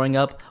simple. Growing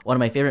up, one of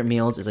my favorite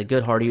meals is a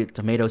good hearty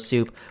tomato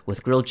soup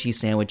with grilled cheese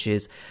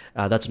sandwiches.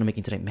 That's what I'm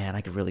making today. Man,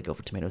 I could really go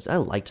for tomatoes. I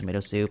like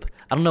tomato soup.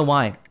 I don't know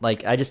why.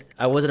 Like, I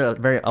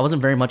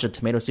wasn't very much a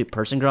tomato soup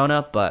person growing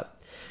up, but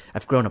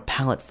I've grown a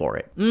palate for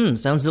it.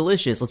 Sounds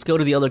delicious. Let's go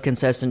to the other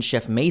contestant,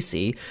 Chef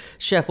Macy.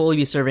 Chef, what will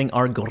you be serving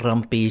our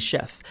grumpy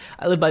chef?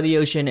 I live by the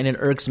ocean, and it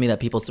irks me that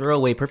people throw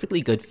away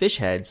perfectly good fish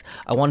heads.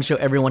 I want to show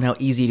everyone how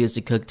easy it is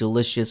to cook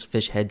delicious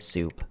fish head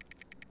soup.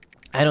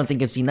 I don't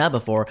think I've seen that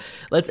before.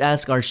 Let's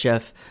ask our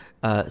chef,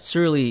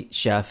 surly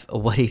chef,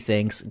 what he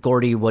thinks.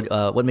 Gordy,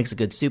 what makes a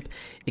good soup?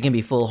 It can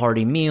be a full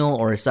hearty meal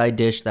or a side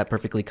dish that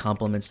perfectly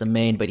complements the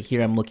main, but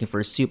here I'm looking for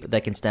a soup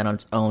that can stand on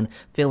its own,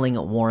 filling,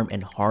 warm,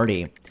 and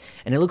hearty.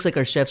 And it looks like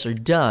our chefs are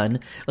done.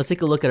 Let's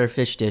take a look at our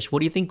fish dish. What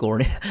do you think,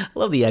 Gordon? I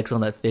love the X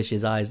on that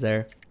fish's eyes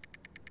there.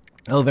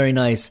 Oh, very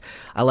nice.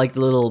 I like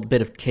the little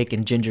bit of kick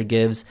and ginger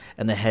gives,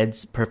 and the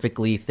heads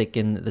perfectly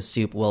thicken the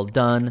soup. Well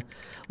done.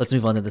 Let's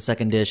move on to the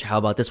second dish. How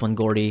about this one,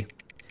 Gordy?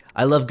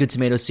 I love good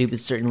tomato soup.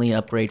 It's certainly an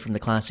upgrade from the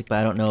classic, but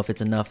I don't know if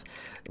it's enough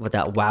with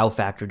that wow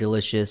factor.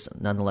 Delicious,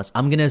 nonetheless.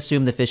 I'm going to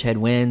assume the fish head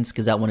wins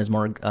because that one is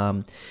more,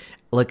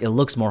 it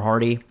looks more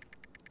hearty.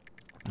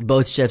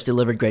 Both chefs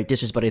delivered great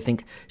dishes, but I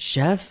think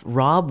Chef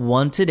Rob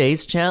won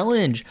today's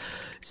challenge.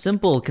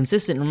 Simple,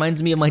 consistent,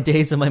 reminds me of my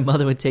days when my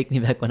mother would take me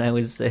back when I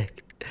was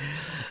sick.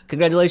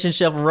 Congratulations,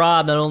 Chef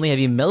Rob. Not only have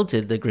you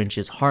melted the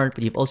Grinch's heart,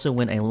 but you've also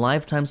won a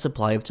lifetime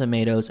supply of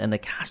tomatoes and the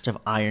cast of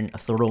iron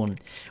throne.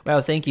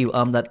 Wow, thank you.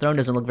 That throne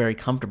doesn't look very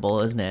comfortable,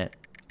 isn't it?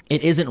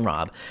 It isn't,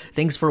 Rob.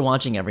 Thanks for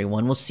watching,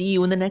 everyone. We'll see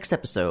you in the next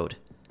episode.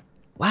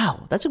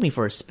 Wow, that took me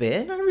for a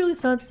spin. I really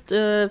thought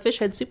fish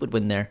head soup would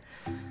win there.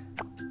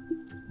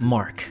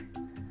 Mark.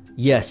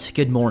 Yes,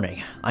 good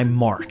morning. I'm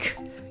Mark.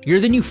 You're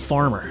the new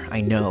farmer,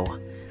 I know.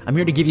 I'm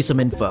here to give you some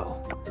info.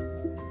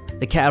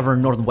 The cavern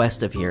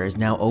northwest of here is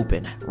now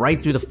open, right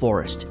through the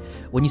forest.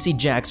 When you see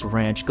Jack's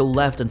ranch, go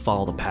left and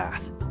follow the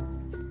path.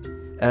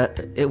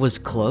 It was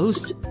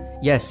closed?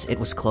 Yes, it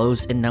was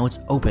closed, and now it's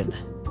open.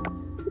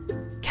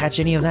 Catch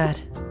any of that?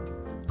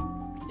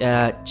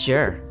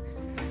 Sure.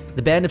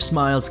 The band of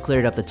smiles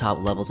cleared up the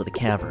top levels of the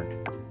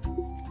cavern.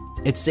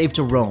 It's safe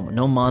to roam,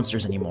 no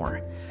monsters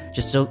anymore.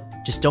 Just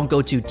don't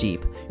go too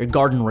deep. Your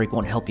garden rake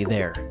won't help you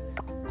there.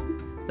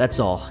 That's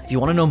all. If you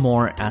want to know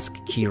more, ask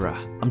Kira.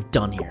 I'm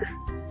done here.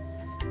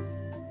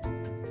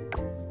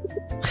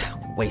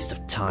 Waste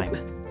of time.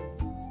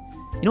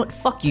 You know what?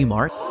 Fuck you,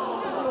 Mark.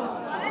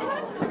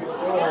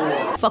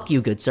 Fuck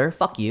you, good sir.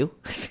 Fuck you.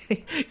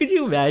 Could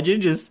you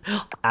imagine just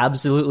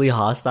absolutely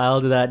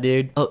hostile to that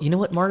dude? Oh, you know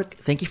what, Mark?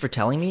 Thank you for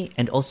telling me.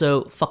 And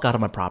also, fuck out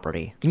of my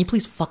property. Can you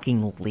please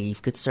fucking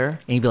leave, good sir? And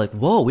he'd be like,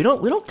 whoa, we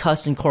don't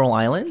cuss in Coral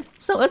Island.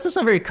 So that's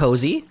not very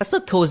cozy. That's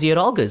not cozy at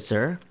all, good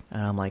sir.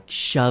 And I'm like,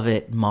 shove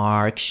it,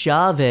 Mark,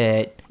 shove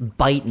it.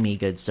 Bite me,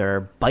 good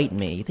sir, bite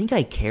me. You think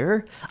I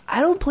care? I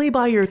don't play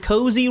by your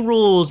cozy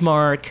rules,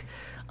 Mark.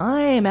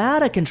 I am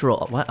out of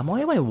control. Why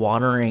am I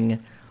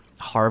watering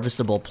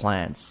harvestable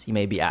plants, you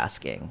may be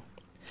asking?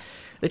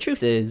 The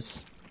truth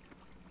is,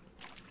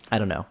 I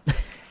don't know.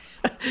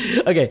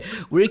 Okay,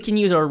 we can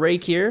use our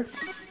rake here.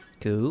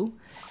 Cool.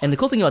 And the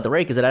cool thing about the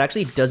rake is that it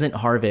actually doesn't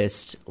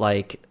harvest,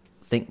 like,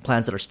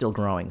 plants that are still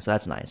growing, so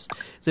that's nice.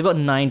 So about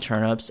 9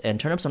 turnips, and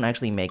turnips don't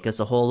actually make us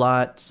a whole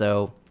lot,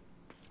 so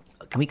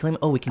can we claim?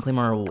 Oh, we can claim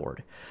our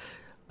reward.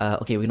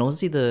 Okay, we can also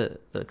see the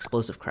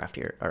explosive craft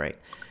here. All right,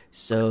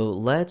 so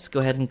let's go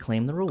ahead and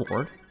claim the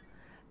reward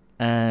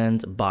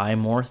and buy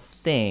more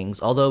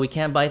things. Although we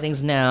can't buy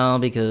things now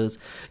because,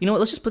 you know what,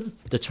 let's just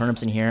put the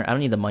turnips in here. I don't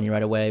need the money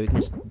right away. We can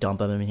just dump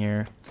them in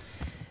here.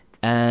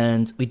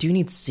 And we do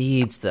need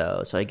seeds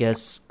though, so I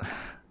guess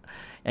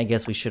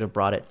we should have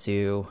brought it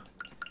to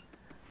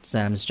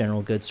Sam's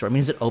General Goods Store. I mean,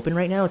 is it open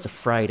right now? It's a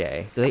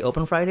Friday. Do they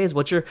open Fridays?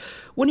 When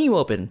are you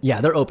open?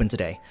 Yeah, they're open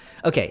today.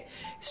 Okay,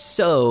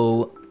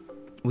 so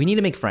we need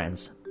to make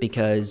friends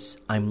because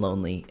I'm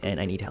lonely and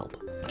I need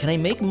help. Can I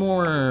make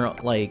more,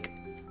 like,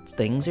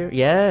 things here?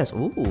 Yes.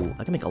 Ooh,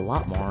 I can make a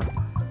lot more.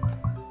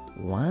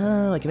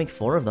 Wow, I can make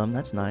 4 of them.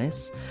 That's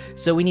nice.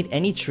 So we need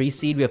any tree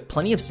seed. We have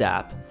plenty of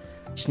sap.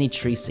 Just need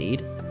tree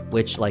seed,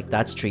 which, like,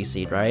 that's tree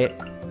seed, right?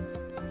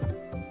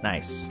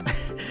 Nice.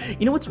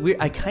 You know what's weird?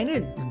 I kind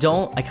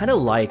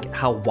of like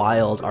how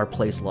wild our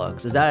place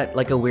looks. Is that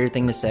like a weird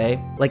thing to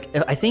say? Like,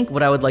 I think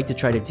what I would like to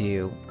try to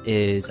do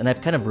is, and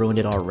I've kind of ruined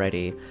it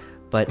already,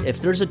 but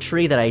if there's a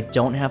tree that I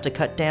don't have to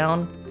cut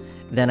down,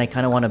 then I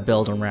kind of want to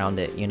build around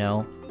it, you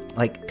know?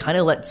 Like, kind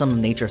of let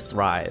some nature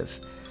thrive.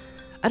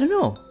 I don't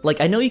know. Like,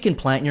 I know you can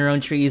plant your own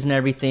trees and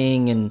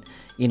everything and,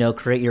 you know,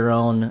 create your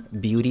own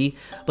beauty,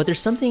 but there's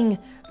something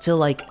to,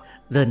 like,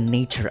 the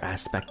nature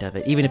aspect of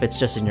it, even if it's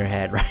just in your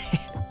head, right?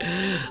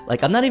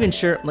 Like, I'm not even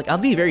sure, like, I'll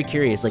be very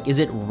curious, like, is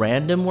it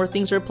random where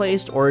things are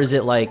placed, or is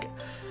it, like,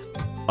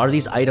 are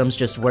these items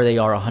just where they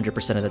are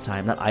 100% of the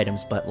time? Not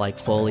items, but, like,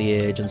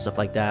 foliage and stuff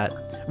like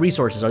that.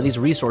 Resources, are these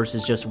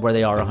resources just where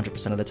they are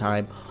 100% of the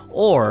time?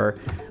 Or,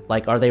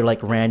 like, are they, like,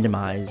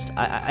 randomized?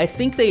 I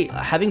think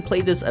having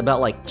played this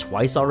about, like,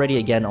 twice already,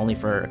 again, only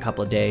for a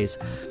couple of days,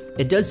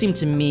 it does seem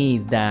to me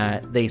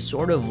that they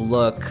sort of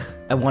look,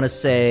 I want to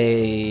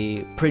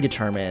say,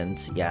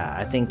 predetermined. Yeah,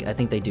 I think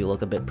they do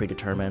look a bit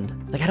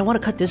predetermined. Like, I don't want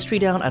to cut this tree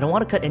down. I don't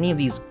want to cut any of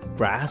these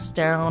grass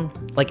down.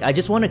 Like, I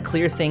just want to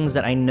clear things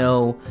that I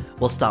know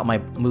will stop my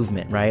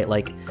movement, right?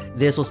 Like,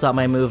 this will stop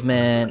my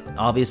movement.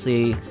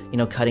 Obviously, you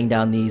know, cutting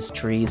down these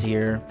trees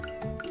here,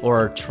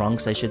 or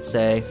trunks, I should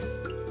say.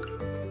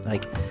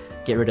 Like,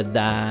 get rid of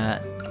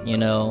that, you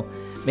know.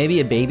 Maybe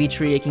a baby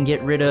tree I can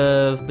get rid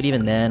of, but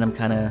even then, I'm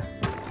kind of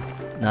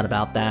not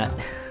about that.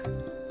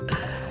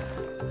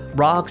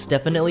 Rocks,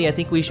 definitely. I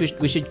think we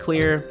should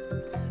clear.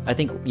 I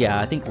think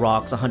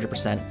rocks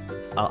 100%.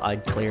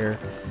 I'd clear.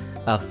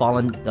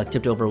 Fallen, like,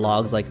 tipped over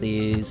logs like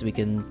these, we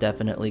can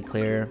definitely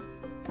clear.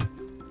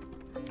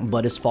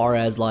 But as far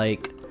as,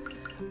 like,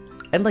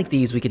 and like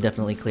these, we can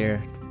definitely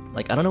clear.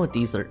 Like, I don't know what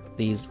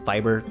these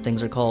fiber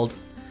things are called.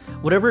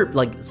 Whatever,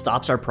 like,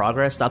 stops our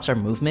progress, stops our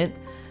movement.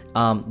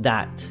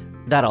 That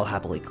I'll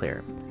happily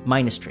clear.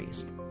 Minus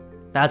trees.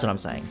 That's what I'm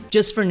saying.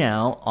 Just for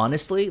now,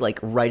 honestly, like,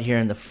 right here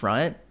in the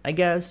front, I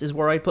guess, is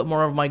where I'd put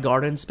more of my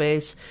garden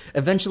space.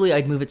 Eventually,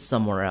 I'd move it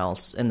somewhere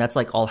else, and that's,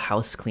 like, all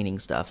housekeeping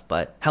stuff.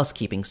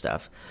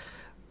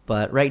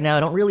 But right now, I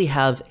don't really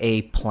have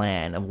a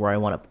plan of where I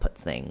want to put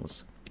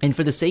things. And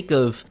for the sake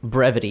of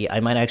brevity, I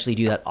might actually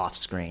do that off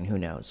screen. Who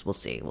knows? We'll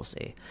see.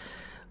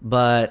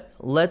 But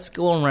let's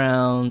go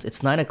around.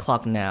 It's 9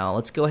 o'clock now.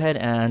 Let's go ahead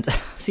and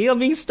see, I'm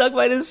being stuck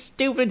by this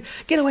stupid,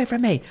 get away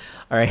from me.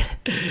 All right.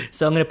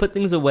 So I'm going to put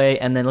things away,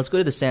 and then let's go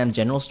to the Sam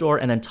General Store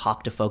and then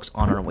talk to folks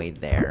on our way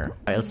there. All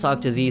right, let's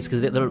talk to these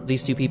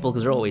these two people,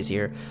 because they're always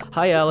here.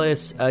 Hi,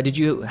 Alice. Did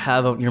you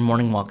have your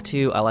morning walk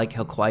too? I like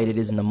how quiet it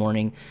is in the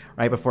morning,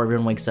 right before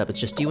everyone wakes up. It's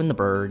just you and the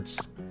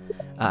birds.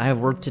 I have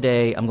work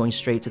today. I'm going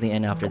straight to the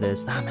inn after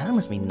this. Ah, man, that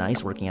must be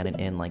nice working at an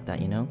inn like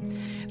that, you know?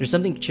 There's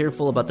something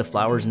cheerful about the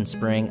flowers in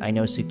spring. I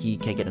know Suki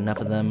can't get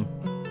enough of them.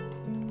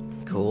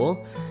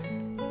 Cool.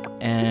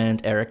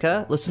 And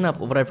Erica, listen up.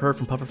 What I've heard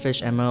from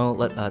Pufferfish MO,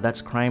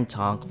 that's crime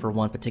talk for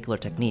one particular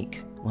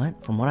technique.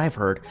 What? From what I've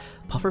heard,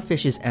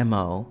 Pufferfish's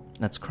MO,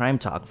 that's crime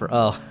talk for,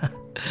 oh,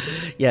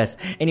 yes.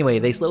 Anyway,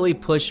 they slowly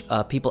push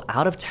people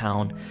out of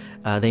town.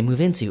 They move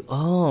into,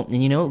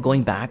 and you know,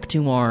 going back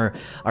to our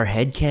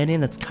head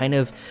canon, that's kind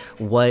of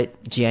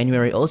what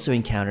Januarie also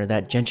encountered,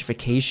 that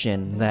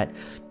gentrification, that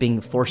being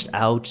forced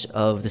out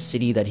of the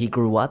city that he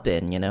grew up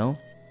in, you know?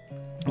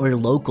 Where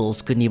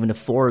locals couldn't even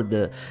afford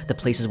the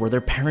places where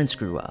their parents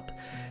grew up.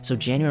 So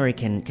Januarie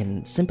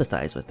can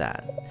sympathize with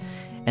that.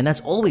 And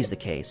that's always the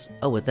case.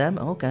 Oh, with them?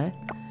 Okay.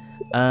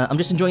 I'm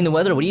just enjoying the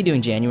weather. What are you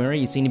doing, January?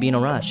 You seem to be in a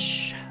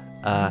rush.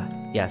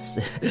 Yes.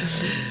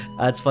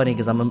 That's funny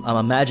because I'm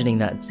imagining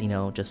that, you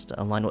know, just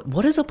a line.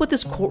 What is up with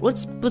this?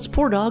 What's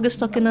poor dog is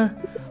stuck in a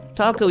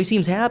taco? He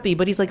seems happy,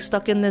 but he's like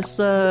stuck in this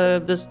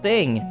this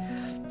thing.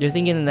 You're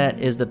thinking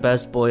that is the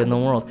best boy in the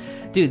world,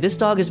 dude. This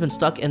dog has been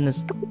stuck in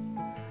this.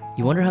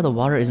 You wonder how the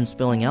water isn't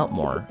spilling out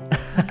more.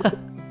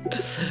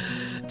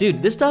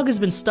 Dude, this dog has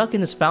been stuck in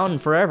this fountain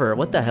forever.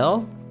 What the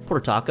hell? Poor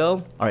taco.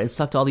 All right, let's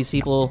talk to all these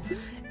people.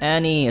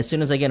 Annie, as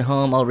soon as I get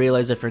home, I'll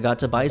realize I forgot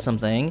to buy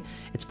something.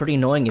 It's pretty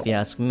annoying if you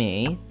ask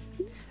me.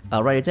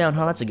 I'll write it down.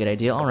 Oh, that's a good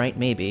idea. All right,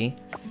 maybe.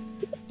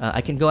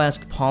 I can go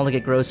ask Paul to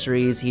get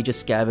groceries. He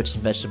just scavenged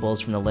some vegetables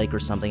from the lake or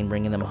something and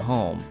bringing them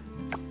home.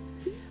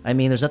 I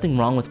mean, there's nothing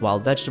wrong with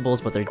wild vegetables,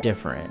 but they're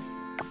different.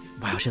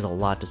 Wow, she has a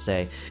lot to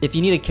say. If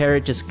you need a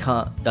carrot,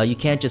 you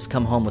can't just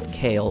come home with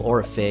kale or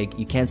a fig.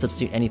 You can't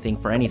substitute anything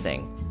for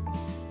anything.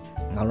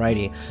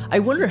 Alrighty. I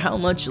wonder how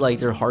much, like,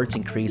 their hearts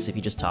increase if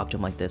you just talk to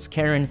them like this.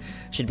 Karen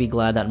should be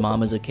glad that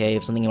Mom is okay.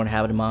 If something would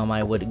happen to Mom,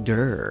 I would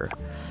grr.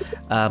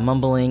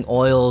 Mumbling,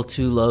 oil,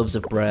 2 loaves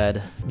of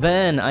bread.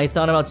 Ben, I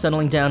thought about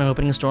settling down and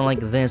opening a store like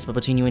this, but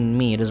between you and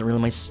me, it isn't really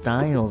my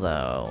style,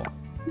 though.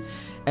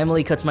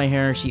 Emily cuts my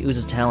hair. She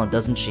oozes talent,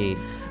 doesn't she?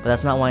 But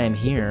that's not why I'm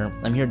here.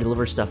 I'm here to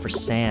deliver stuff for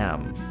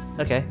Sam.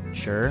 Okay,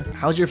 sure.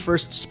 How's your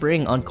first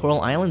spring on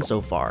Coral Island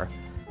so far?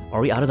 Are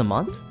we out of the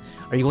month?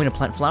 Are you going to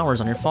plant flowers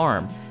on your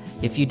farm?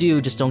 If you do,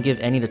 just don't give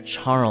any to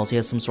Charles. He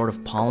has some sort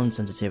of pollen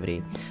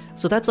sensitivity.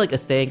 So that's like a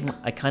thing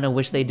I kind of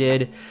wish they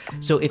did.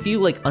 So if you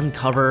like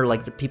uncover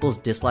like the people's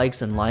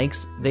dislikes and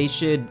likes, they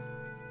should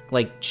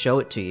like show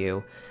it to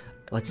you.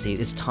 Let's see,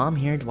 is Tom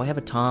here? Do I have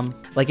a Tom?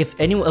 Like if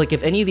any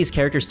of these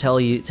characters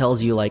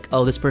tells you like,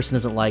 oh, this person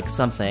doesn't like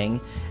something,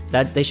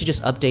 that they should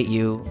just update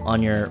you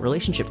on your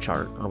relationship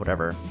chart or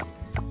whatever.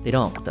 They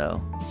don't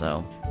though,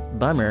 so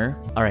bummer.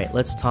 All right,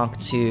 let's talk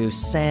to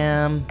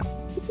Sam.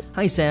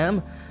 Hi,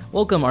 Sam.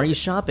 Welcome, are you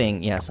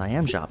shopping? Yes, I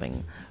am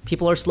shopping.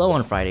 People are slow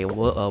on Friday.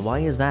 Why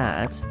is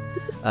that?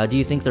 Do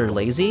you think they're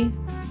lazy?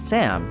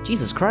 Sam,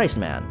 Jesus Christ,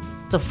 man.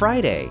 It's a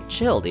Friday.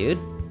 Chill, dude.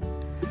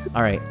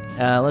 Alright,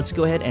 let's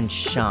go ahead and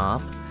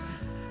shop.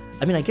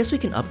 I mean, I guess we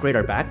can upgrade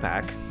our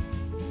backpack.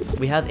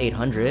 We have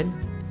 800.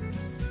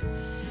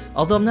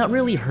 Although I'm not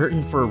really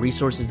hurting for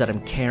resources that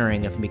I'm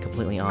carrying, if I'm being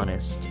completely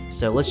honest.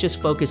 So let's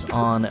just focus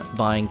on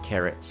buying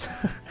carrots.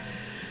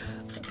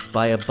 Let's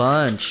buy a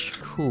bunch.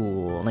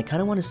 Cool. And I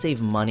kind of want to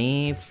save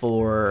money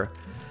for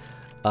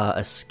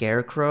a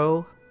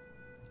scarecrow.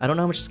 I don't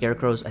know how much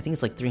scarecrows. I think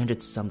it's like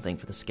 300 something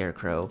for the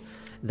scarecrow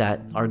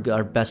that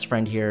our best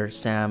friend here,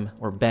 Sam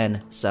or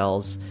Ben,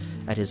 sells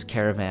at his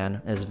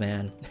caravan, his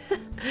van.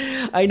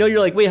 I know you're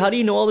like, wait, how do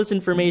you know all this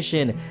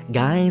information?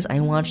 Guys, I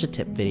watched a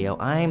tip video.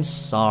 I'm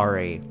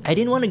sorry. I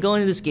didn't want to go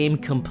into this game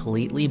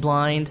completely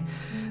blind.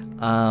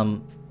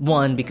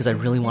 One, because I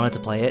really wanted to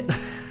play it.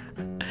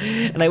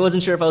 And I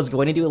wasn't sure if I was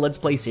going to do a Let's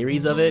Play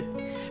series of it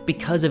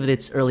because of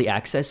its early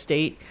access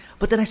state.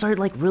 But then I started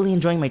like really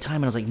enjoying my time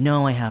and I was like,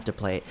 no, I have to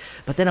play it.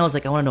 But then I was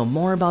like, I want to know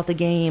more about the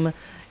game,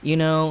 you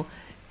know?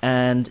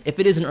 And if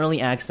it is an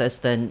early access,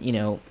 then, you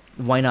know,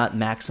 why not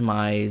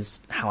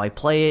maximize how I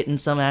play it in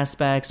some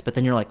aspects? But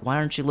then you're like, why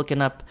aren't you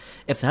looking up,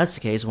 if that's the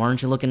case, why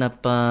aren't you looking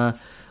up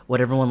what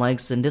everyone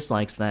likes and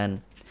dislikes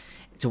then?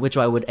 To which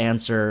I would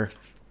answer,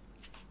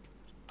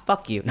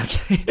 fuck you.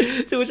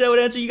 To which I would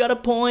answer, you got a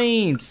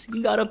point.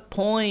 You got a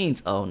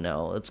point. Oh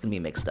no, it's gonna be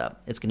mixed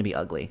up. It's gonna be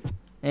ugly.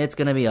 It's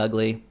gonna be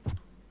ugly.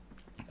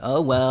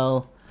 Oh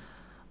well.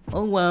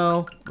 Oh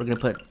well. We're gonna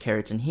put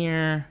carrots in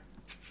here.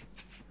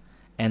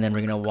 And then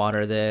we're gonna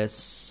water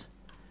this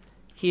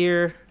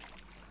here.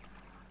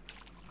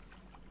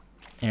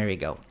 There we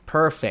go.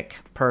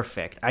 Perfect.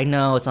 Perfect. I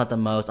know it's not the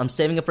most. I'm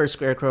saving it for a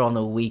scarecrow on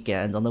the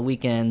weekends. On the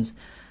weekends,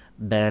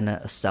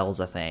 Ben sells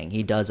a thing.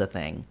 He does a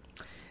thing.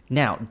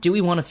 Now, do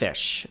we want to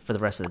fish for the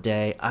rest of the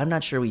day? I'm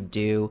not sure we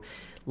do.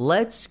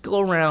 Let's go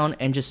around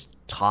and just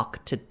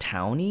talk to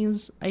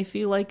townies, I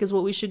feel like is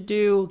what we should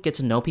do. Get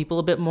to know people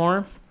a bit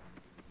more.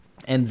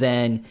 And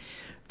then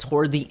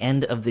toward the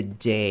end of the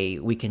day,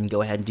 we can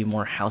go ahead and do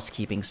more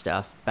housekeeping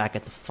stuff back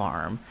at the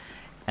farm.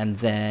 And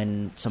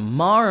then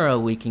tomorrow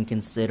we can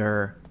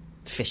consider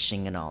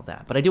fishing and all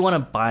that. But I do want to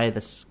buy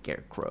the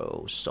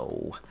scarecrow,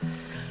 so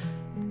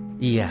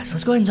yes,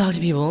 let's go ahead and talk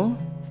to people.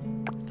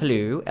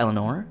 Hello,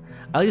 Eleanor.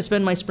 I like to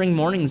spend my spring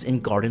mornings in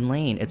Garden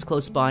Lane. It's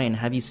close by, and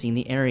have you seen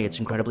the area? It's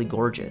incredibly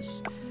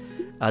gorgeous.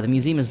 The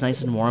museum is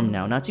nice and warm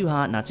now. Not too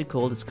hot, not too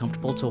cold. It's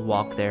comfortable to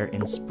walk there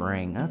in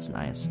spring. That's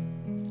nice.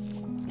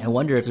 I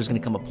wonder if there's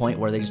going to come a point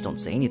where they just don't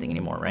say anything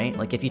anymore, right?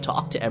 Like, if you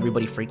talk to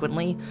everybody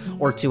frequently,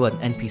 or to an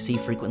NPC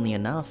frequently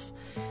enough,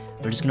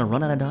 they're just going to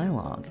run out of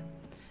dialogue.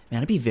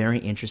 Man, I'd be very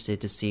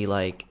interested to see,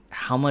 like,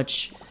 how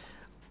much,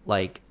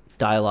 like,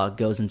 dialogue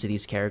goes into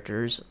these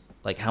characters.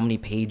 Like, how many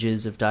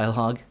pages of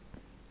dialogue?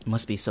 It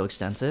must be so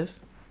extensive.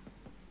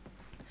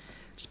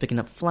 Just picking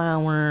up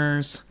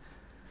flowers.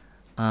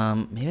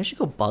 Maybe I should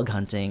go bug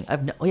hunting.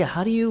 Oh yeah,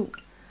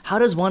 how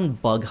does one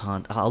bug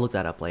hunt? I'll look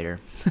that up later.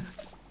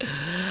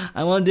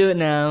 I won't do it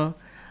now.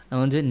 I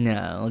want to do it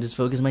now. I'll just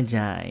focus my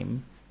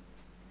time.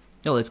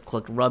 Oh, let's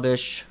collect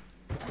rubbish.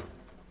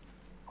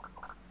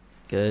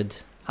 Good.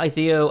 Hi,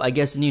 Theo. I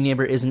guess the new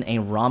neighbor isn't a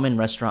ramen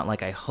restaurant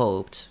like I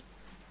hoped.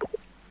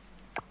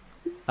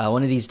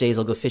 One of these days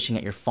I'll go fishing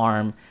at your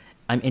farm.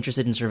 I'm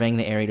interested in surveying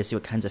the area to see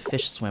what kinds of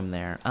fish swim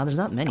there. There's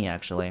not many,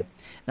 actually.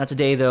 Not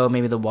today, though.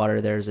 Maybe the water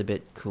there is a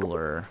bit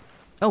cooler.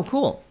 Oh,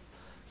 cool.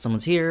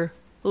 Someone's here.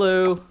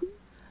 Hello.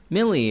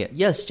 Millie.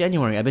 Yes,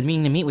 January. I've been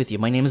meaning to meet with you.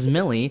 My name is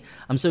Millie.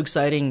 It's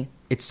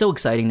so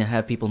exciting to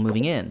have people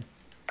moving in.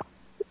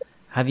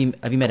 Have you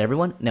met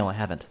everyone? No, I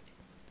haven't.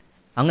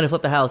 I'm gonna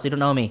flip the house. You don't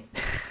know me.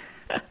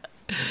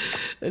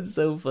 That's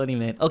so funny,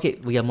 man. Okay,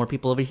 we got more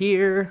people over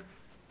here.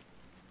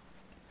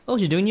 Oh,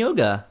 she's doing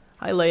yoga.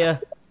 Hi,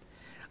 Leia.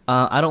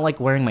 I don't like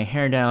wearing my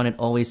hair down. It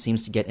always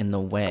seems to get in the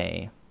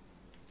way.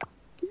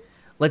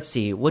 Let's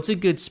see. What's a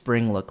good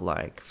spring look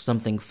like?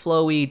 Something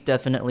flowy,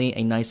 definitely.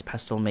 A nice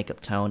pastel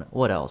makeup tone.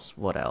 What else?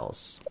 What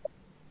else?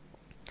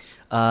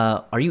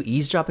 Are you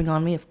eavesdropping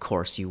on me? Of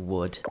course you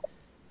would.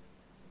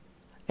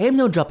 I am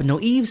no dropping no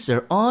eaves,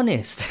 sir.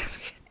 Honest.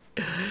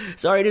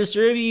 Sorry to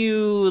disturb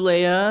you,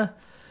 Leia.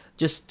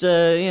 Just,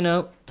 you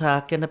know,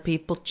 talking to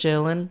people,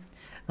 chilling.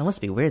 That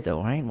must be weird,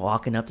 though, right?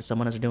 Walking up to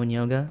someone as they're doing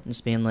yoga, and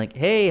just being like,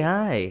 hey,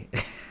 hi.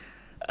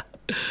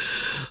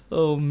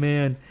 Oh,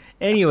 man.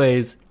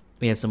 Anyways,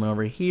 we have someone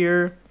over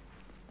here.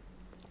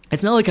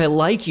 It's not like I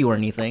like you or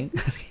anything.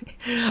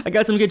 I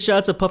got some good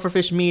shots of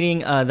Pufferfish meeting.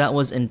 That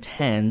was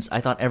intense.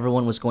 I thought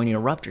everyone was going to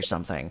erupt or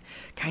something.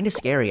 Kind of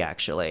scary,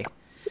 actually.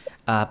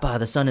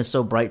 The sun is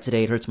so bright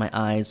today, it hurts my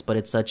eyes, but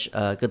it's such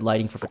good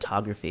lighting for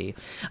photography.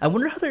 I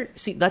wonder how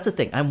see, that's the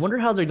thing. I wonder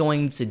how they're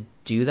going to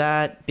do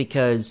that,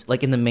 because,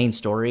 like, in the main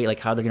story, like,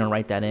 how they're going to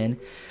write that in.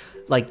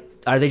 Like,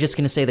 are they just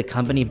going to say the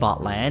company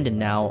bought land and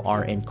now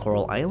are in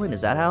Coral Island?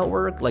 Is that how it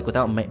worked? Like,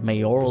 without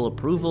mayoral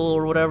approval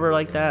or whatever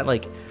like that?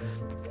 Like,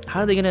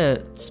 how are they going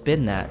to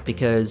spin that?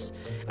 Because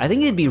I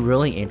think it'd be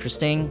really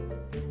interesting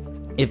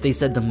if they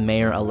said the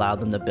mayor allowed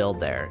them to build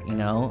there, you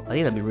know? I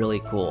think that'd be really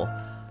cool.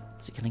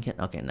 Is it gonna get...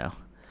 Okay, no.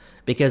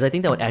 Because I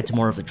think that would add to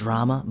more of the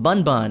drama.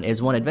 Bun Bun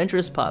is one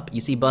adventurous pup. You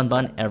see Bun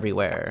Bun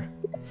everywhere.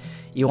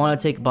 You want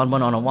to take Bun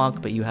Bun on a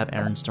walk, but you have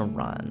errands to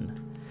run.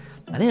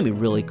 I think that'd be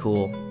really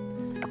cool.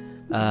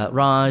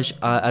 Raj,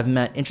 I've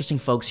met interesting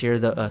folks here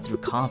through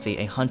coffee.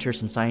 A hunter,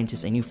 some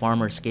scientists, a new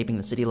farmer escaping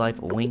the city life.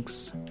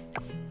 Winks.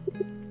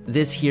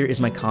 This here is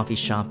my coffee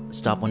shop.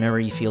 Stop whenever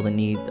you feel the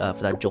need for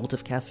that jolt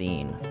of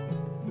caffeine.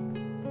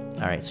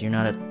 Alright, so you're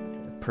not a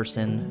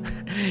person.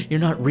 You're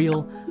not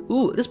real.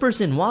 Ooh, this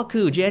person,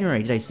 Waku,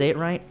 January. Did I say it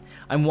right?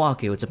 I'm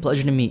Waku. It's a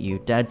pleasure to meet you.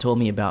 Dad told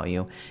me about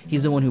you.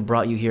 He's the one who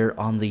brought you here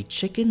on the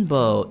chicken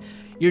boat.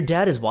 Your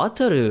dad is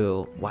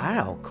Wataru.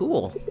 Wow,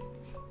 cool.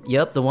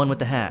 Yep, the one with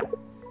the hat.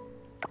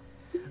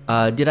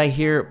 Did I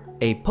hear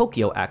a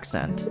Pokyo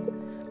accent?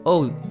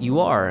 Oh, you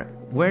are?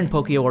 Where in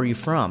Pokyo are you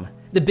from?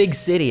 The big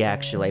city,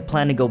 actually. I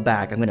plan to go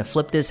back. I'm gonna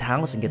flip this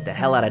house and get the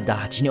hell out of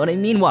Dodge. You know what I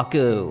mean,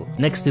 Waku?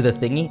 Next to the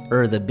thingy,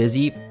 or the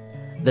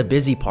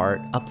busy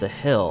part, up the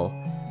hill.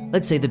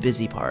 Let's say the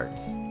busy part.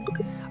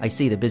 I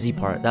see the busy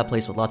part. That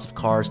place with lots of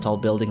cars, tall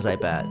buildings, I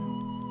bet.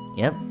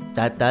 Yep,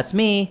 that's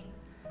me.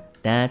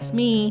 That's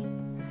me.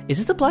 Is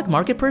this the black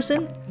market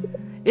person?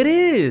 It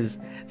is!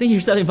 Think you're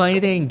stopping by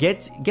anything and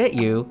get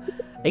you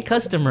a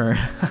customer.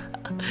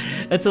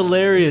 That's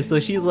hilarious.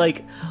 So she's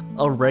like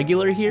a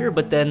regular here,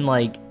 but then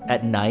like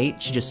at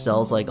night she just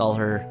sells like all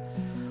her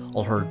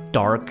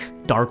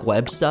dark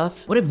web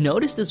stuff. What I've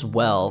noticed as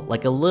well,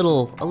 like a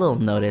little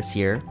notice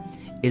here,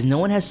 is no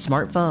one has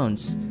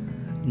smartphones.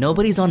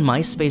 Nobody's on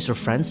MySpace or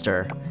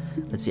Friendster.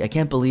 Let's see, I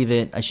can't believe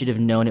it. I should have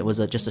known it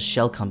was just a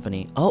shell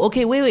company. Oh,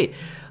 okay, wait.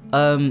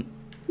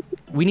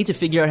 We need to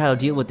figure out how to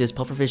deal with this.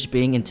 Pufferfish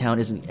being in town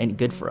isn't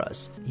good for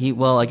us.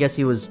 Well, I guess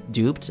he was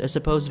duped, I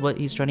suppose, is what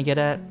he's trying to get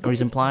at, or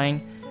he's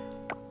implying.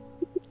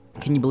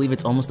 Can you believe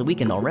it's almost the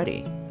weekend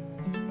already?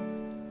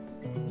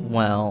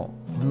 Well,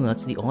 ooh,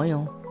 that's the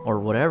oil,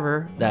 or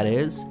whatever that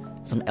is.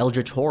 Some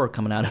eldritch horror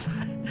coming out of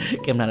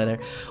there.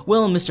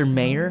 Well, Mr.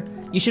 Mayor,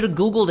 you should have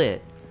Googled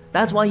it.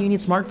 That's why you need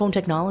smartphone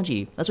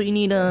technology. That's what you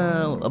need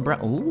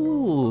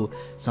ooh,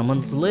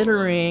 someone's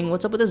littering.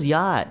 What's up with this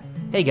yacht?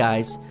 Hey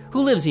guys,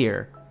 who lives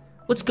here?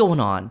 What's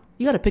going on?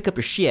 You gotta pick up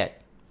your shit.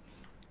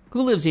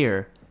 Who lives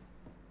here?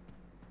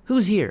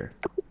 Who's here?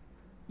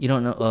 You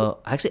don't know?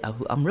 Actually,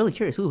 I'm really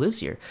curious. Who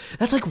lives here?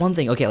 That's like one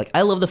thing. Okay, like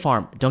I love the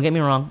farm. Don't get me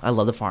wrong. I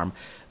love the farm.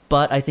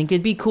 But I think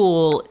it'd be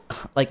cool,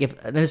 like if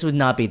this would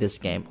not be this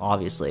game,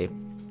 obviously.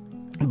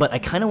 But I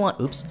kind of want,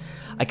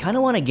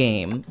 a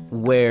game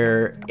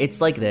where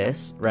it's like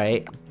this,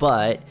 right?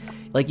 But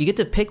like you get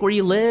to pick where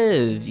you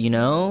live, you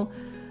know?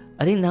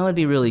 I think that would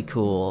be really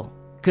cool.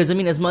 Because I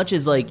mean, as much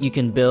as like you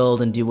can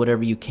build and do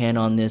whatever you can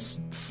on this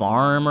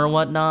farm or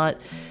whatnot,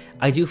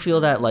 I do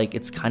feel that like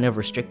it's kind of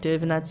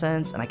restrictive in that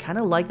sense, and I kind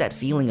of like that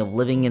feeling of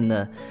living in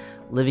the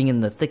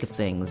thick of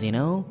things, you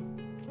know?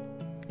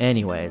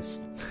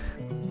 Anyways.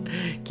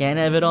 Can't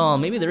have it all.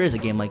 Maybe there is a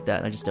game like that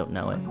and I just don't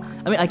know it.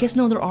 I mean, I guess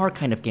no, there are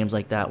kind of games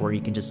like that where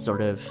you can just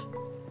sort of...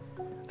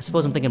 I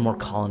suppose I'm thinking more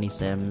colony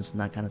sims and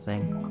that kind of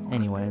thing.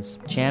 Anyways,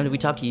 Cham, did we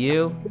talk to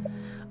you?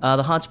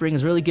 The hot spring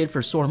is really good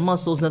for sore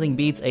muscles. Nothing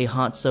beats a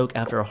hot soak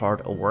after a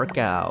hard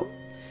workout.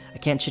 I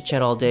can't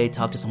chit-chat all day.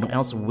 Talk to someone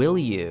else, will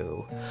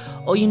you?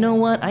 Oh, you know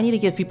what? I need to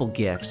give people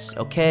gifts,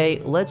 okay?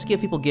 Let's give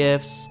people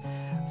gifts.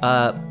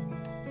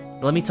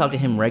 Let me talk to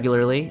him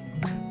regularly.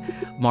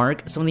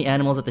 Mark, some of the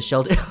animals at the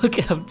shelter.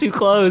 Look, I'm too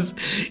close.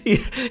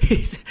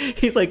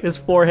 He's like, his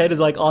forehead is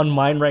like on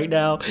mine right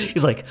now.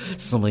 He's like,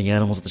 some of the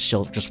animals at the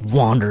shelter just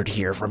wandered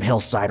here from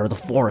hillside or the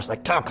forest,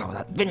 like Taco,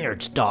 that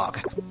vineyard's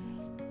dog.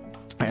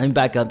 All right, let me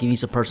back up, give you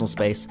some personal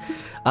space.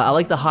 I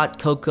like the hot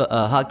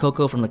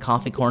cocoa from the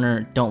coffee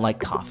corner. Don't like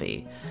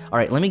coffee. All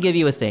right, let me give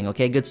you a thing,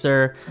 okay, good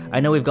sir? I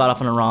know we've got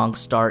off on a wrong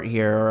start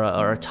here,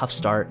 or a tough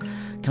start.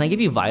 Can I give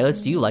you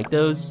violets? Do you like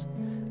those?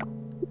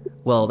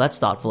 Well, that's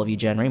thoughtful of you,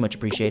 Januarie. Much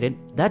appreciated.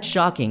 That's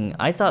shocking.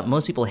 I thought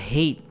most people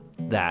hate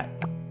that.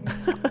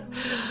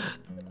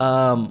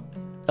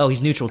 Oh,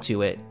 he's neutral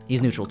to it.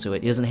 He's neutral to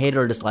it. He doesn't hate it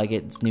or dislike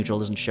it. It's neutral,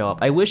 doesn't show up.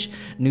 I wish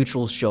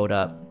neutral showed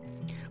up.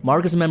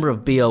 Mark is a member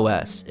of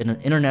BOS,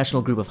 an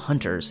international group of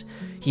hunters.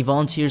 He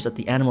volunteers at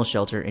the animal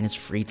shelter in his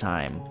free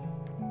time.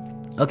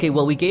 Okay,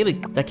 well, we gave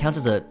it... That counts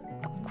as a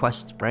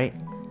quest, right?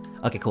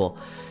 Okay, cool.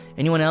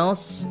 Anyone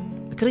else?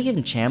 I could have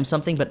given Cham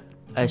something, but...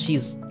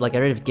 she's, like, I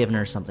already have given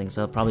her something,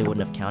 so it probably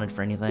wouldn't have counted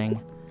for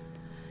anything.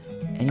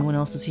 Anyone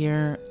else is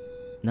here?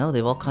 No,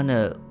 they've all kind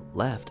of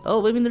left.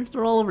 Oh, I mean,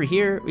 they're all over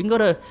here. We can go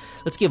to...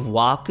 Let's give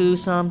Waku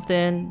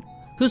something.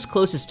 Who's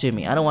closest to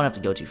me? I don't want to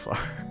have to go too far.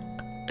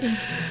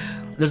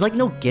 There's, like,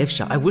 no gift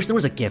shop. I wish there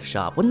was a gift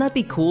shop. Wouldn't that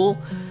be cool?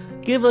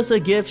 Give us a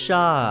gift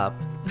shop.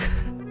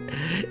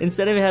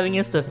 Instead of having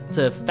us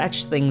to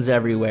fetch things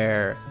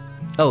everywhere.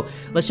 Oh,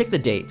 let's check the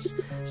dates.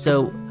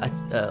 So,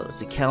 let's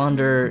see,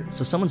 calendar.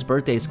 So someone's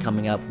birthday is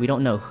coming up. We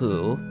don't know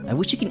who. I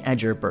wish you can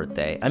add your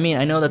birthday. I mean,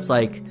 I know that's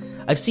like,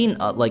 I've seen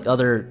like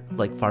other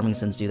like farming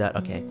sims do that.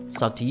 Okay, let's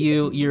talk to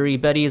you, Yuri.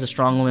 Betty is a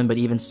strong woman, but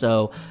even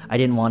so, I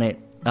didn't want it.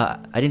 I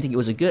didn't think it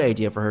was a good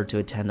idea for her to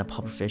attend the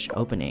Pufferfish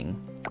opening.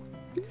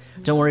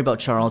 Don't worry about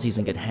Charles. He's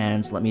in good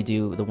hands. Let me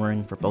do the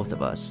worrying for both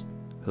of us.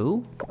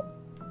 Who?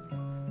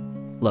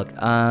 Look,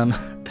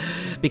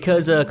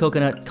 because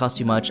coconut costs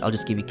too much, I'll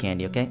just give you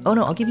candy, okay? Oh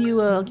no, I'll give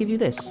you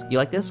this. You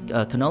like this?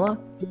 Canola?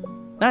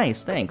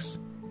 Nice, thanks.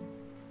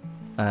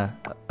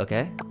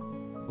 Okay.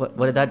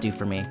 What did that do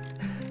for me?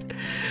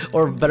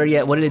 Or better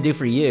yet, what did it do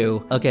for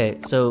you? Okay,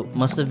 so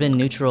must have been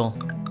neutral.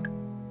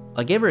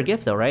 I gave her a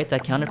gift though, right?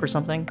 That counted for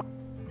something?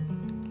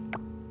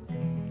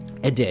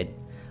 It did.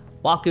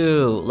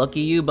 Waku,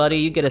 lucky you, buddy.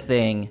 You get a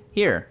thing.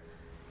 Here.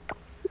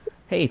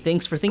 Hey,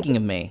 thanks for thinking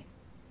of me.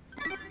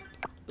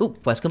 Ooh,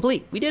 quest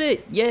complete. We did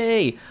it.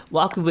 Yay.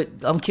 Waku, but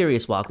I'm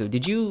curious, Waku.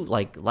 Did you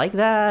like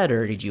that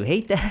or did you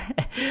hate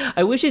that?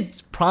 I wish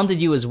it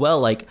prompted you as well,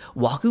 like,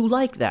 Waku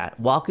liked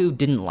that. Waku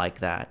didn't like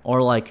that.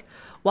 Or like,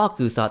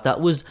 Waku thought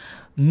that was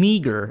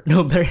meager.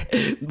 No, better.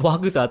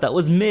 Waku thought that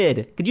was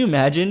mid. Could you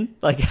imagine?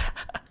 Like,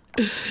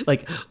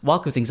 like,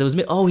 Waku thinks it was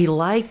mid. Oh, he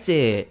liked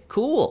it.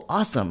 Cool.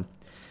 Awesome.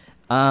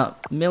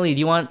 Millie, do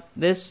you want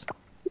this?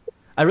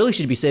 I really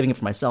should be saving it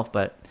for myself,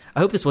 but I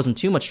hope this wasn't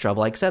too much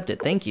trouble. I accept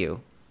it. Thank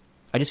you.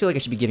 I just feel like I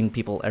should be giving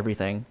people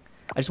everything.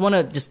 I just want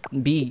to just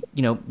be,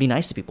 be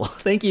nice to people.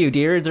 Thank you,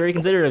 dear. It's very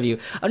considerate of you.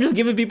 I'm just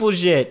giving people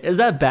shit. Is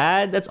that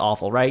bad? That's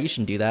awful, right? You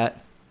shouldn't do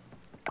that.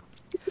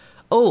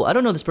 Oh, I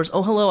don't know this person.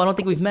 Oh, hello. I don't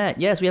think we've met.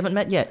 Yes, we haven't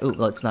met yet. Oh,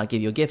 let's not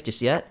give you a gift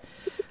just yet.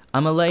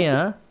 I'm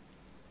Alea.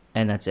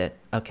 And that's it.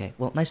 Okay.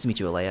 Well, nice to meet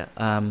you, Alea.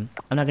 I'm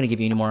not going to give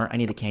you any more. I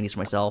need the candies for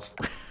myself.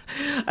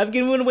 I've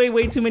given away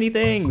way too many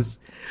things.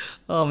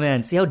 Oh,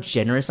 man. See how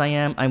generous I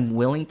am? I'm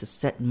willing to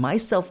set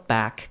myself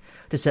back,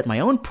 to set my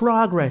own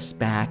progress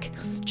back,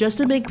 just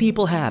to make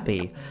people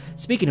happy.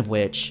 Speaking of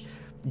which,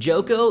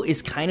 Joko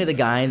is kind of the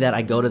guy that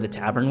I go to the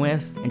tavern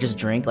with and just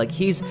drink. Like,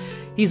 he's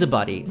a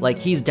buddy. Like,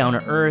 he's down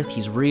to earth.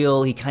 He's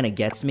real. He kind of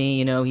gets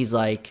me, He's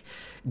like,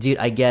 dude,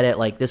 I get it.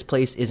 Like, this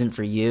place isn't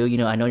for you.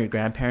 I know your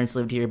grandparents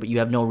lived here, but you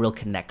have no real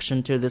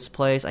connection to this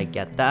place. I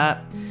get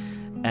that.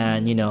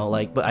 And,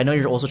 but I know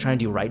you're also trying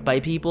to do right by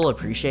people.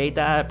 Appreciate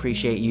that.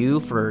 Appreciate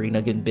you for,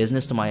 giving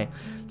business to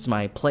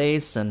my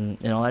place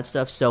and all that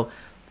stuff. So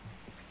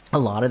a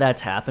lot of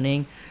that's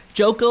happening.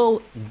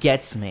 Joko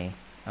gets me,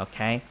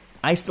 okay?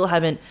 I still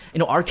haven't,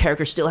 our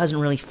character still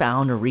hasn't really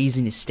found a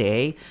reason to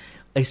stay,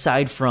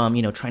 aside from,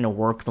 trying to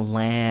work the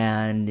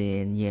land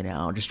and,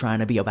 just trying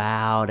to be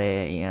about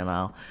it,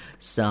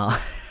 So,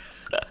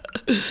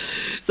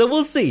 so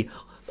we'll see.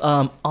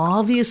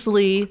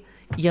 Obviously,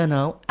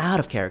 out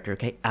of character,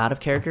 okay? Out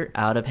of character,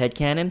 out of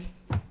headcanon.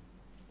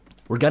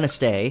 We're gonna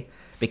stay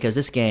because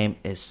this game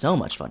is so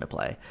much fun to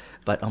play.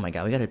 But, oh my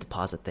god, we gotta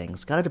deposit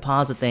things. Gotta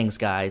deposit things,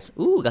 guys.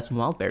 Ooh, got some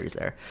wild berries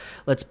there.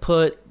 Let's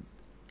put,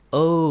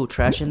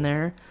 trash in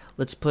there.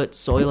 Let's put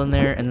soil in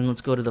there, and then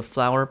let's go to the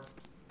flower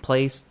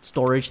place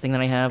storage thing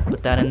that I have.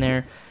 Put that in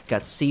there.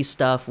 Got sea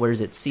stuff. Where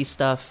is it? Sea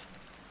stuff.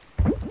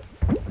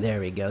 There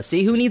we go.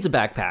 See, who needs a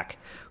backpack?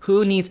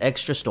 Who needs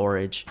extra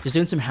storage? Just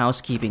doing some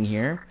housekeeping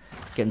here.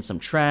 Getting some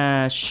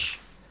trash.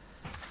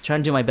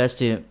 trying to do my best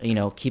to, you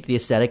know, keep the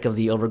aesthetic of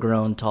the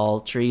overgrown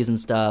tall trees and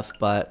stuff,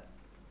 but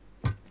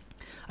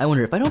I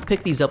wonder if I don't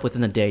pick these up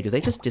within the day, do they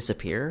just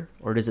disappear?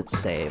 Or does it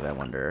save, I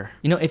wonder?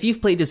 You know, if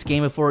you've played this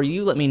game before,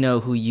 you let me know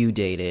who you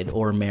dated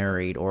or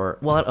married or,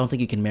 well, I don't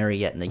think you can marry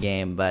yet in the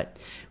game, but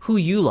who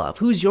you love.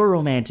 Who's your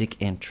romantic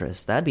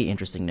interest? That'd be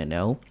interesting to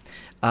know.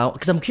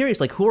 Because I'm curious,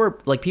 like, who are,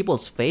 like,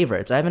 people's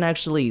favorites? I haven't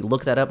actually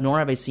looked that up, nor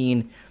have I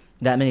seen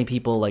that many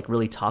people, like,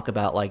 really talk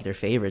about, like, their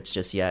favorites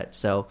just yet.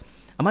 So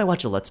I might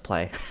watch a Let's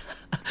Play.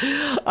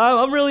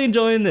 I'm really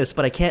enjoying this,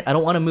 but I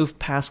don't want to move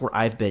past where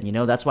I've been, you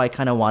know? That's why I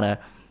kind of want to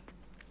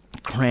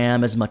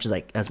cram as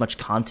much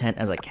content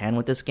as I can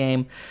with this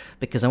game,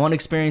 because I want to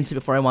experience it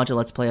before I watch a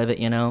Let's Play of it,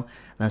 you know?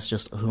 That's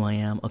just who I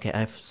am. Okay, I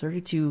have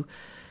 32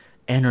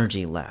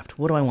 energy left.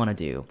 What do I want to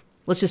do?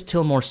 Let's just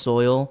till more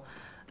soil.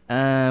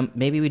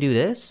 Maybe we do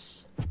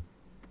this?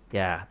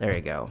 Yeah, there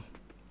you go.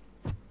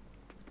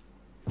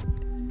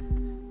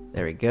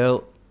 There we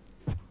go.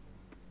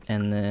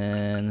 And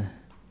then...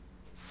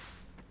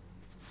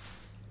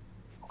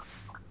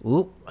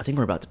 Oop, I think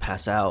we're about to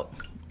pass out.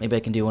 Maybe I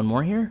can do one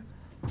more here?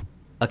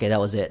 Okay, that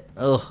was it.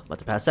 Ugh, about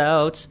to pass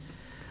out.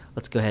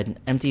 Let's go ahead and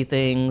empty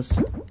things.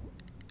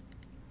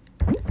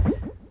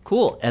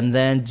 Cool, and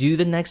then do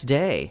the next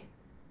day.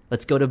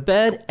 Let's go to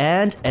bed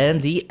and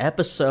end the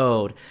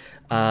episode.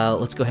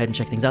 Let's go ahead and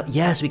check things out.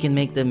 Yes, we can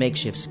make the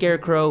makeshift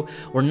scarecrow.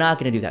 We're not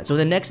going to do that. So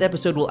the next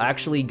episode, we'll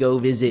actually go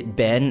visit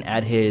Ben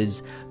at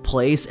his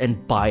place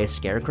and buy a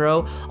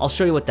scarecrow. I'll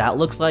show you what that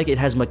looks like. It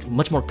has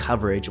much more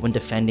coverage when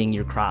defending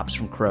your crops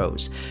from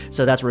crows.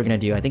 So that's what we're going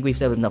to do. I think we've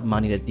saved enough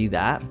money to do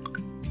that.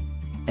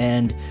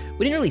 And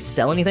we didn't really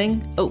sell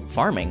anything. Oh,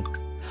 farming.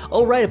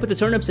 Oh, right, I put the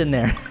turnips in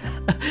there.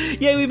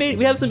 Yeah,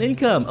 we have some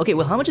income. Okay,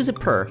 well, how much is it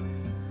per?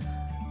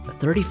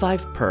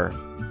 35 per.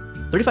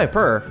 35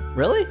 per?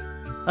 Really?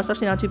 That's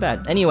actually not too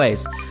bad.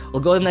 Anyways, we'll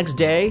go to the next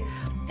day,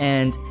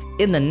 and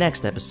in the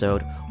next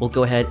episode, we'll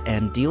go ahead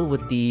and deal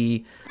with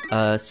the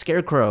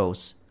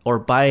scarecrows, or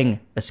buying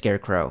a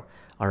scarecrow.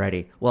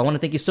 Alrighty. Well, I want to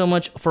thank you so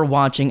much for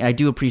watching. I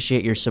do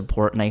appreciate your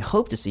support, and I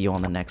hope to see you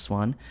on the next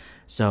one.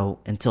 So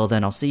until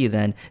then, I'll see you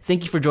then.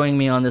 Thank you for joining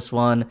me on this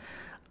one.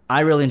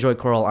 I really enjoyed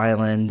Coral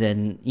Island,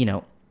 and, you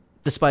know,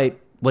 despite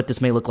what this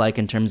may look like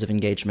in terms of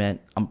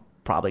engagement, I'm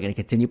probably going to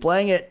continue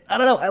playing it. I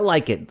don't know. I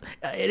like it.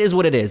 It is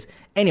what it is.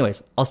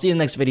 Anyways, I'll see you in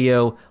the next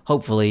video,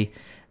 hopefully.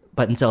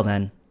 But until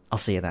then, I'll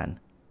see you then.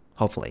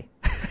 Hopefully.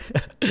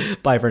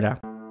 Bye for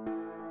now.